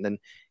beat. And then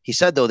he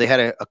said, though, they had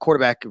a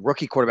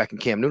rookie quarterback in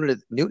Cam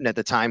Newton at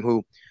the time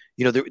who,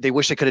 they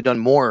wish they could have done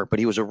more, but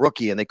he was a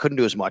rookie and they couldn't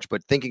do as much.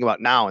 But thinking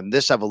about now and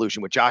this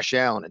evolution with Josh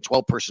Allen and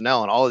 12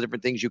 personnel and all the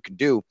different things you can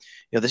do,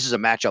 this is a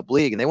matchup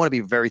league and they want to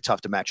be very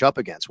tough to match up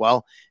against.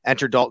 Well,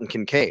 enter Dalton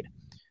Kincaid.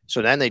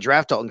 So then they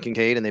draft Dalton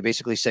Kincaid and they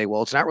basically say,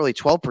 well, it's not really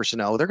 12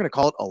 personnel. They're going to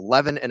call it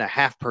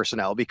 11.5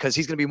 personnel because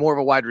he's going to be more of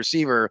a wide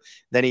receiver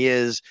than he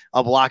is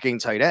a blocking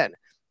tight end.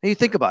 And you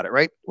think about it,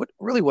 right? What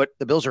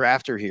the Bills are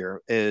after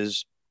here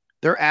is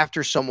they're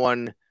after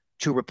someone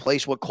to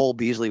replace what Cole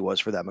Beasley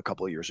was for them a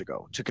couple of years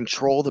ago, to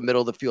control the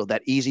middle of the field,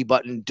 that easy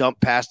button dump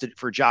past it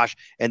for Josh.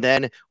 And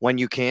then when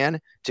you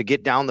can, to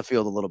get down the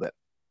field a little bit.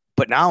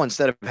 But now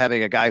instead of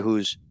having a guy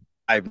who's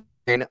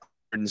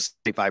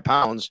 175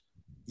 pounds,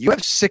 you have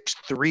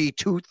 6'3",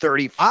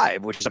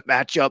 235, which is a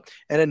matchup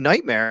and a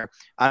nightmare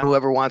on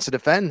whoever wants to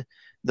defend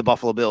the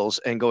Buffalo Bills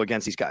and go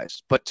against these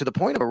guys. But to the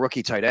point of a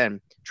rookie tight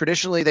end,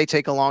 traditionally they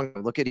take a long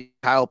look at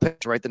Kyle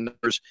Pitts, right? The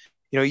numbers,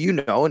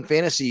 in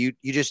fantasy,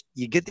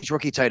 you get these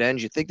rookie tight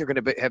ends. You think they're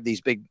going to have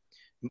these big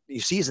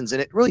seasons, and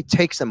it really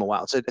takes them a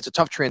while. It's a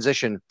tough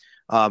transition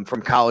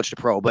from college to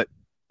pro. But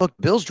look,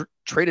 Bills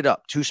traded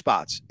up 2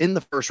 spots in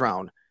the first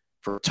round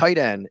for tight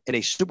end in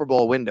a Super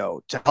Bowl window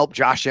to help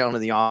Josh Allen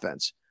in the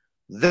offense.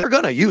 They're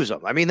going to use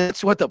him. I mean,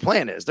 that's what the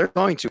plan is. They're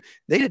going to.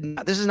 They did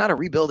not. This is not a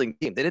rebuilding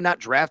team. They did not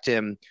draft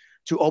him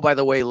to, oh, by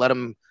the way, let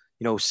him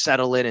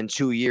settle in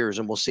 2 years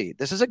and we'll see.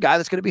 This is a guy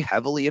that's going to be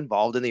heavily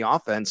involved in the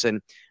offense.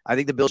 And I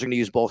think the Bills are going to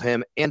use both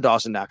him and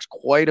Dawson Knox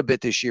quite a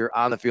bit this year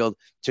on the field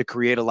to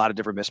create a lot of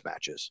different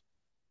mismatches.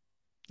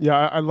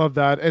 Yeah, I love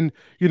that. And,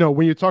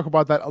 when you talk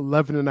about that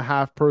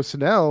 11.5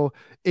 personnel,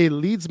 it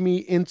leads me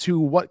into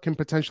what can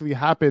potentially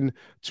happen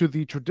to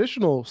the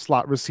traditional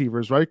slot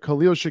receivers, right?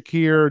 Khalil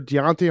Shakir,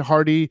 Deontay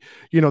Hardy,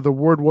 the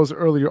word was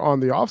earlier on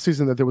the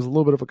offseason that there was a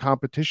little bit of a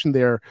competition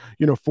there,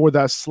 for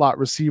that slot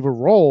receiver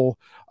role.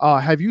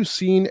 Have you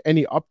seen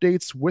any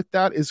updates with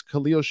that? Is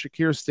Khalil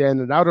Shakir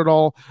standing out at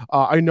all?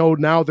 I know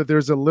now that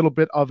there's a little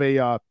bit of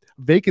a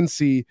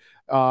vacancy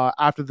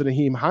after the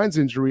Nyheim Hines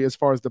injury as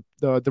far as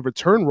the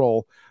return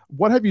role.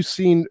 What have you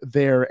seen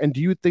there? And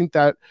do you think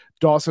that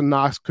Dawson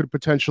Knox could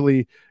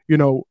potentially,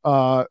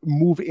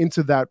 move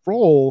into that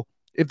role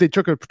if they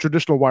took a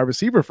traditional wide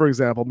receiver, for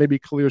example? Maybe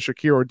Khalil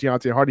Shakir or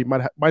Deontay Hardy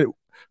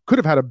could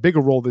have had a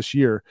bigger role this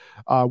year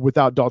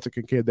without Dalton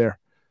Kincaid there.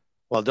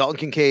 Well, Dalton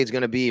Kincaid's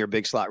going to be your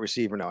big slot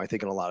receiver now, I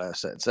think, in a lot of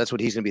sense. That's what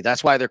he's going to be.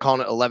 That's why they're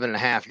calling it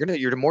 11.5.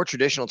 Your more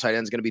traditional tight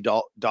end is going to be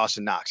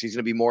Dawson Knox. He's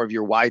going to be more of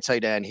your wide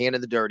tight end, hand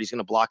in the dirt. He's going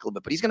to block a little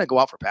bit, but he's going to go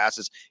out for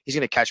passes. He's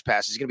going to catch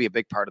passes. He's going to be a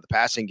big part of the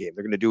passing game.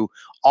 They're going to do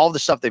all the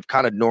stuff they've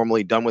kind of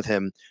normally done with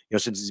him,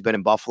 since he's been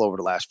in Buffalo over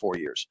the last 4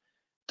 years.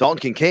 Dalton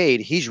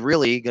Kincaid, he's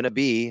really going to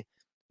be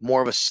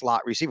more of a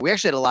slot receiver. We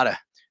actually had a lot of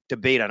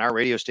debate on our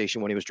radio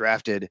station when he was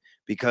drafted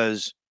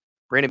because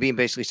Brandon Beane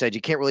basically said you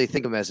can't really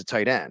think of him as a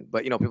tight end.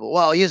 But, people,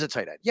 well, he is a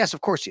tight end. Yes,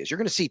 of course he is. You're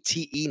going to see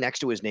TE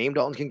next to his name,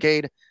 Dalton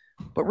Kincaid.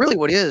 But really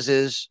what he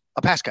is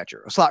a pass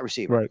catcher, a slot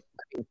receiver. Right.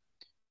 I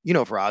mean,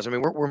 Faraz, I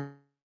mean, we're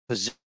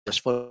positioned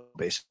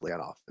basically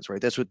on offense,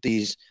 right? That's what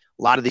a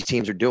lot of these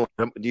teams are doing.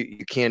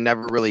 You can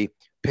never really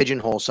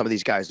pigeonhole some of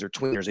these guys. They're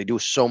tweeners. They do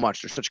so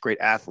much. They're such great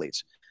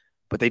athletes.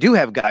 But they do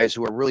have guys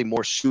who are really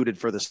more suited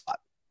for the slot.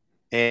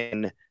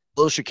 And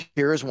Lil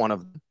Shakir is one of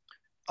them.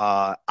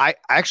 I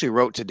actually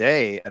wrote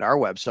today at our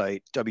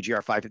website,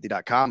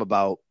 WGR550.com,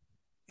 about,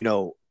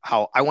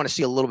 how I want to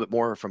see a little bit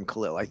more from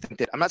Khalil. I think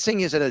that I'm not saying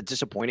he's at a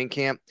disappointing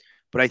camp,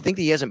 but I think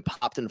that he hasn't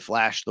popped and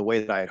flashed the way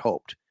that I had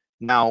hoped.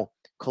 Now,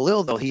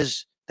 Khalil, though,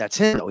 that's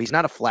him, though. He's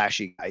not a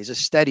flashy guy. He's a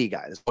steady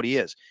guy. That's what he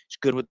is. He's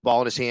good with the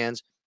ball in his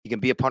hands. He can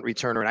be a punt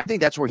returner. And I think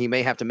that's where he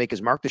may have to make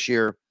his mark this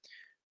year,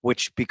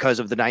 which because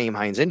of the Nyheim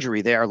Hines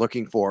injury, they are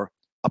looking for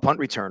a punt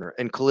returner.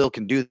 And Khalil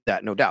can do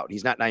that, no doubt.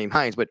 He's not Nyheim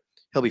Hines, but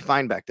he'll be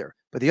fine back there.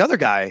 But the other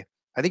guy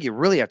I think you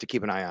really have to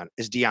keep an eye on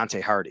is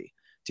Deontay Hardy.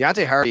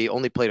 Deontay Hardy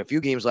only played a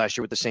few games last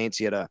year with the Saints.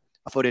 He had a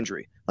foot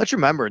injury. Let's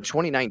remember in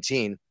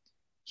 2019,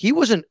 he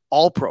was an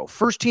all-pro,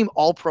 first-team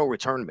all-pro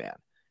return man.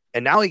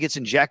 And now he gets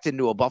injected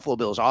into a Buffalo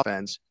Bills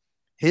offense.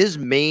 His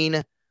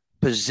main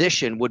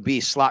position would be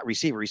slot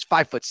receiver. He's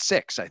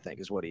 5'6", I think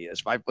is what he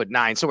is,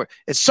 5'9", somewhere.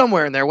 It's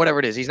somewhere in there, whatever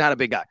it is. He's not a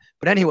big guy.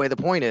 But anyway, the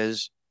point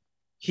is,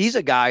 he's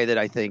a guy that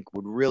I think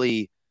would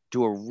really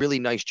do a really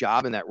nice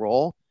job in that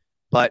role.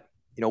 But,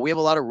 you know, we have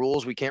a lot of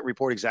rules. We can't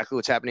report exactly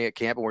what's happening at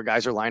camp and where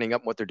guys are lining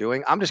up and what they're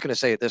doing. I'm just going to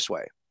say it this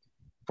way.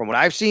 From what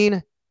I've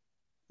seen,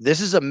 this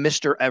is a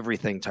Mr.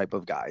 Everything type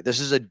of guy. This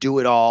is a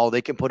do-it-all.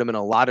 They can put him in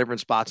a lot of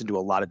different spots and do a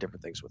lot of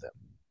different things with him.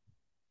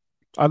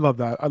 I love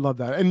that. I love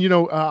that. And, you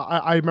know,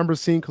 I remember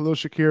seeing Khalil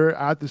Shakir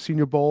at the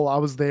Senior Bowl. I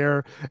was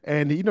there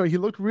and, you know, he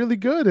looked really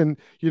good. And,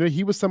 you know,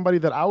 he was somebody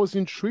that I was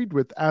intrigued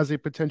with as a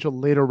potential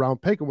later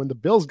round pick. And when the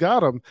Bills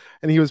got him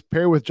and he was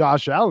paired with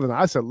Josh Allen,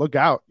 I said, look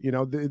out, you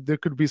know, there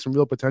could be some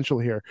real potential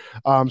here.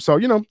 So,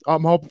 you know,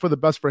 I'm hoping for the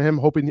best for him,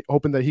 hoping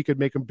that he could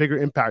make a bigger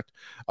impact,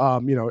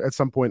 you know, at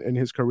some point in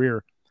his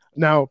career.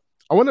 Now,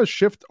 I want to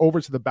shift over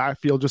to the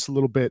backfield just a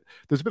little bit.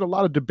 There's been a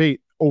lot of debate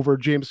over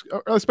James,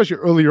 especially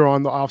earlier on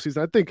in the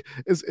offseason. I think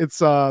it's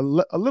a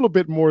little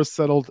bit more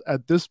settled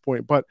at this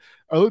point, but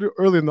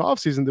early in the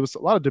offseason, there was a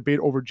lot of debate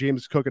over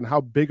James Cook and how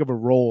big of a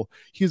role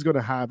he's going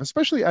to have,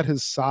 especially at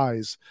his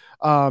size.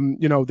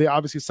 You know, they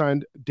obviously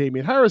signed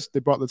Damian Harris. They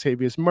brought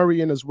Latavius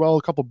Murray in as well,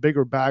 a couple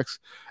bigger backs.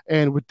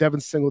 And with Devin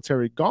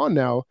Singletary gone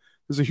now,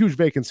 there's a huge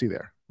vacancy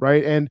there,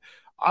 right? And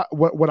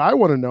what I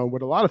want to know,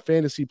 what a lot of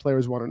fantasy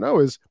players want to know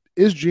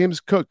is James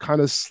Cook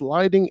kind of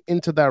sliding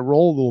into that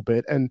role a little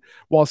bit? And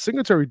while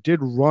Singletary did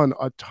run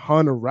a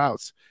ton of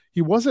routes,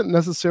 he wasn't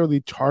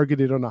necessarily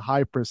targeted on a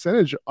high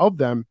percentage of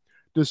them,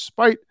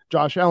 despite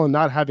Josh Allen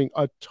not having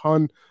a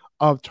ton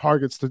of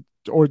targets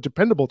or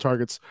dependable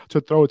targets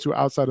to throw it to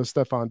outside of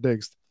Stephon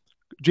Diggs.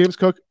 James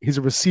Cook, he's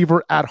a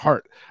receiver at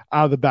heart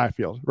out of the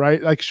backfield,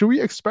 right? Like, should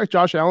we expect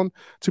Josh Allen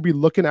to be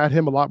looking at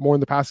him a lot more in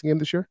the passing game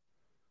this year?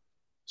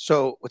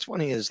 So what's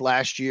funny is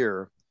last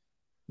year,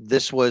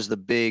 this was the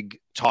big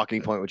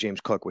talking point with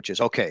James Cook, which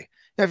is, okay,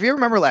 now, if you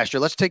remember last year,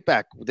 let's take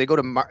back. They go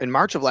to in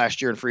March of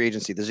last year in free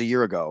agency. This is a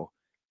year ago.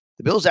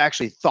 The Bills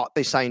actually thought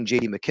they signed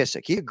J.D.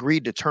 McKissick. He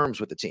agreed to terms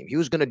with the team. He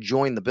was going to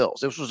join the Bills.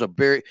 This was a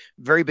very,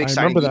 very big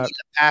signing. He needed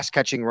a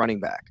pass-catching running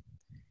back.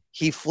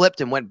 He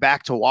flipped and went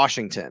back to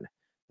Washington.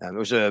 It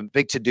was a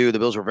big to-do. The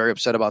Bills were very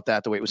upset about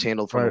that, the way it was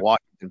handled from the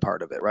Washington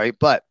part of it, right?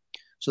 But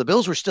so the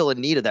Bills were still in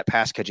need of that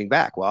pass-catching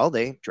back. Well,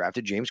 they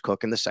drafted James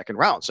Cook in the second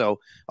round. So,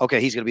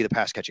 okay, he's going to be the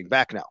pass-catching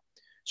back now.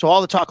 So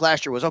all the talk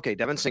last year was, okay,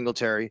 Devin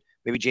Singletary,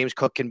 maybe James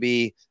Cook can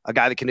be a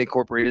guy that can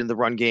incorporate it in the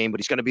run game, but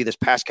he's going to be this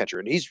pass catcher.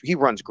 And he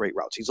runs great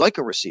routes. He's like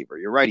a receiver.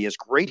 You're right. He has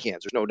great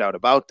hands. There's no doubt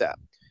about that.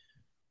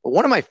 But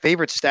one of my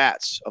favorite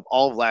stats of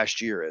all of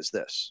last year is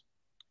this.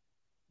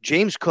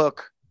 James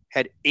Cook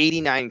had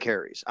 89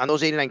 carries. On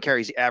those 89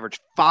 carries, he averaged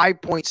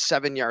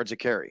 5.7 yards a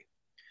carry.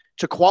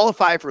 To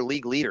qualify for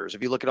league leaders,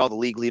 if you look at all the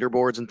league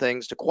leaderboards and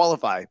things, to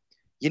qualify,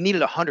 you needed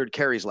 100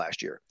 carries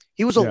last year.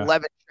 He was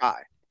 11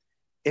 shy.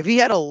 If he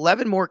had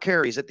 11 more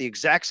carries at the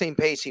exact same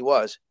pace he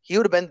would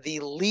have been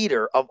the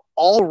leader of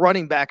all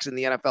running backs in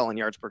the NFL in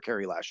yards per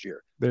carry last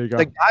year. There you go.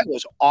 The guy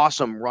was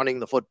awesome running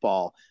the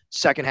football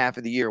second half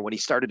of the year when he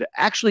started to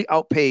actually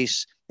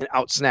outpace and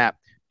outsnap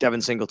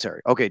Devin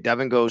Singletary. Okay,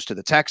 Devin goes to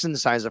the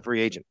Texans, signs a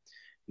free agent.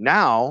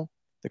 Now,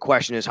 the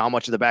question is how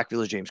much of the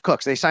backfield is James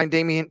Cook's? They signed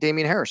Damian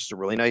Harris. It's a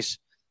really nice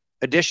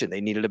addition.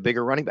 They needed a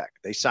bigger running back.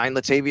 They signed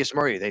Latavius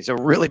Murray. He's a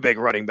really big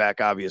running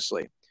back,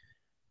 obviously.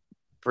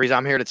 Freeze,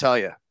 I'm here to tell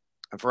you.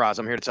 And Faraz,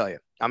 I'm here to tell you.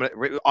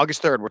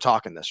 August 3rd, we're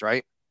talking this,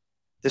 right?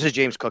 This is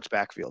James Cook's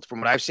backfield. From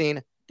what I've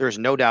seen, there's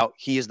no doubt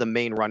he is the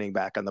main running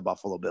back on the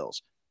Buffalo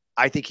Bills.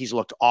 I think he's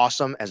looked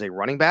awesome as a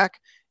running back,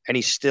 and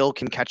he still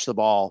can catch the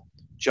ball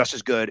just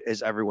as good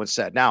as everyone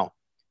said. Now,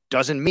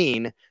 doesn't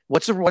mean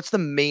what's the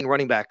main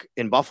running back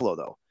in Buffalo,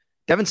 though?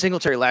 Devin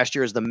Singletary last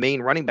year as the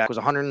main running back was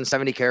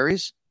 170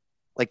 carries,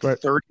 like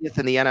 30th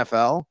in the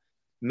NFL.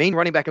 Main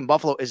running back in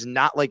Buffalo is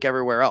not like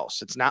everywhere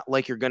else. It's not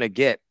like you're going to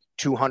get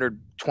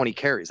 220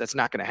 carries. That's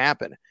not going to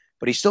happen,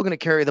 but he's still going to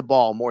carry the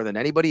ball more than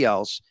anybody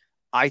else.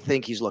 I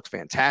think he's looked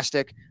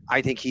fantastic.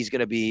 I think he's going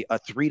to be a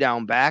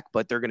 3-down back,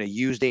 but they're going to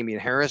use Damian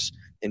Harris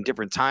in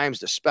different times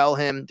to spell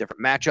him,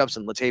 different matchups,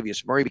 and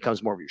Latavius Murray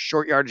becomes more of your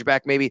short yardage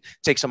back, maybe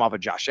takes him off of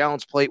Josh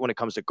Allen's plate when it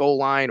comes to goal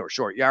line or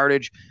short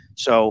yardage.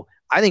 So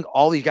I think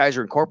all these guys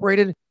are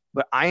incorporated,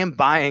 but I am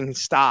buying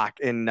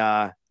stock in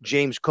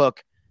James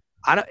Cook.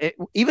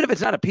 Even if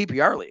it's not a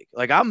PPR league,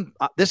 like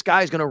this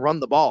guy's going to run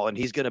the ball and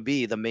he's going to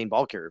be the main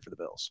ball carrier for the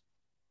Bills.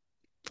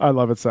 I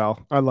love it,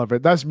 Sal. I love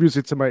it. That's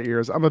music to my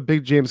ears. I'm a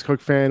big James Cook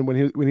fan.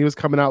 When he was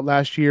coming out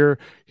last year,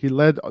 he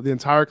led the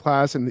entire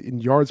class in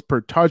yards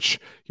per touch.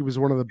 He was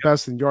one of the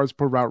best in yards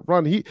per route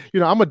run.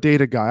 I'm a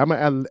data guy. I'm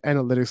an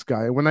analytics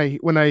guy. And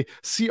when I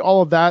see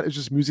all of that, it's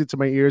just music to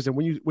my ears. And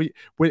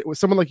when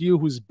someone like you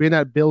who's been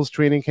at Bills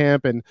training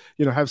camp and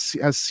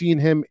has seen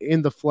him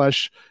in the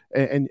flesh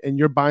and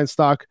you're buying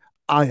stock,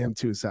 I am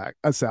too, Sal.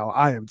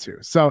 I am too.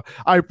 So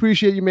I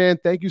appreciate you, man.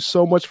 Thank you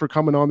so much for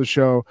coming on the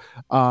show.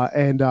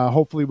 And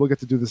hopefully we'll get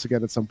to do this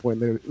again at some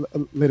point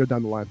later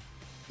down the line.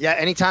 Yeah,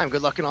 anytime.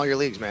 Good luck in all your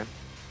leagues, man.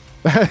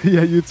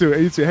 Yeah, you too.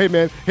 Hey,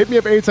 man, hit me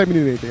up anytime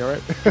you need anything, all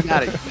right? You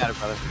got it,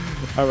 brother.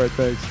 All right,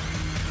 thanks.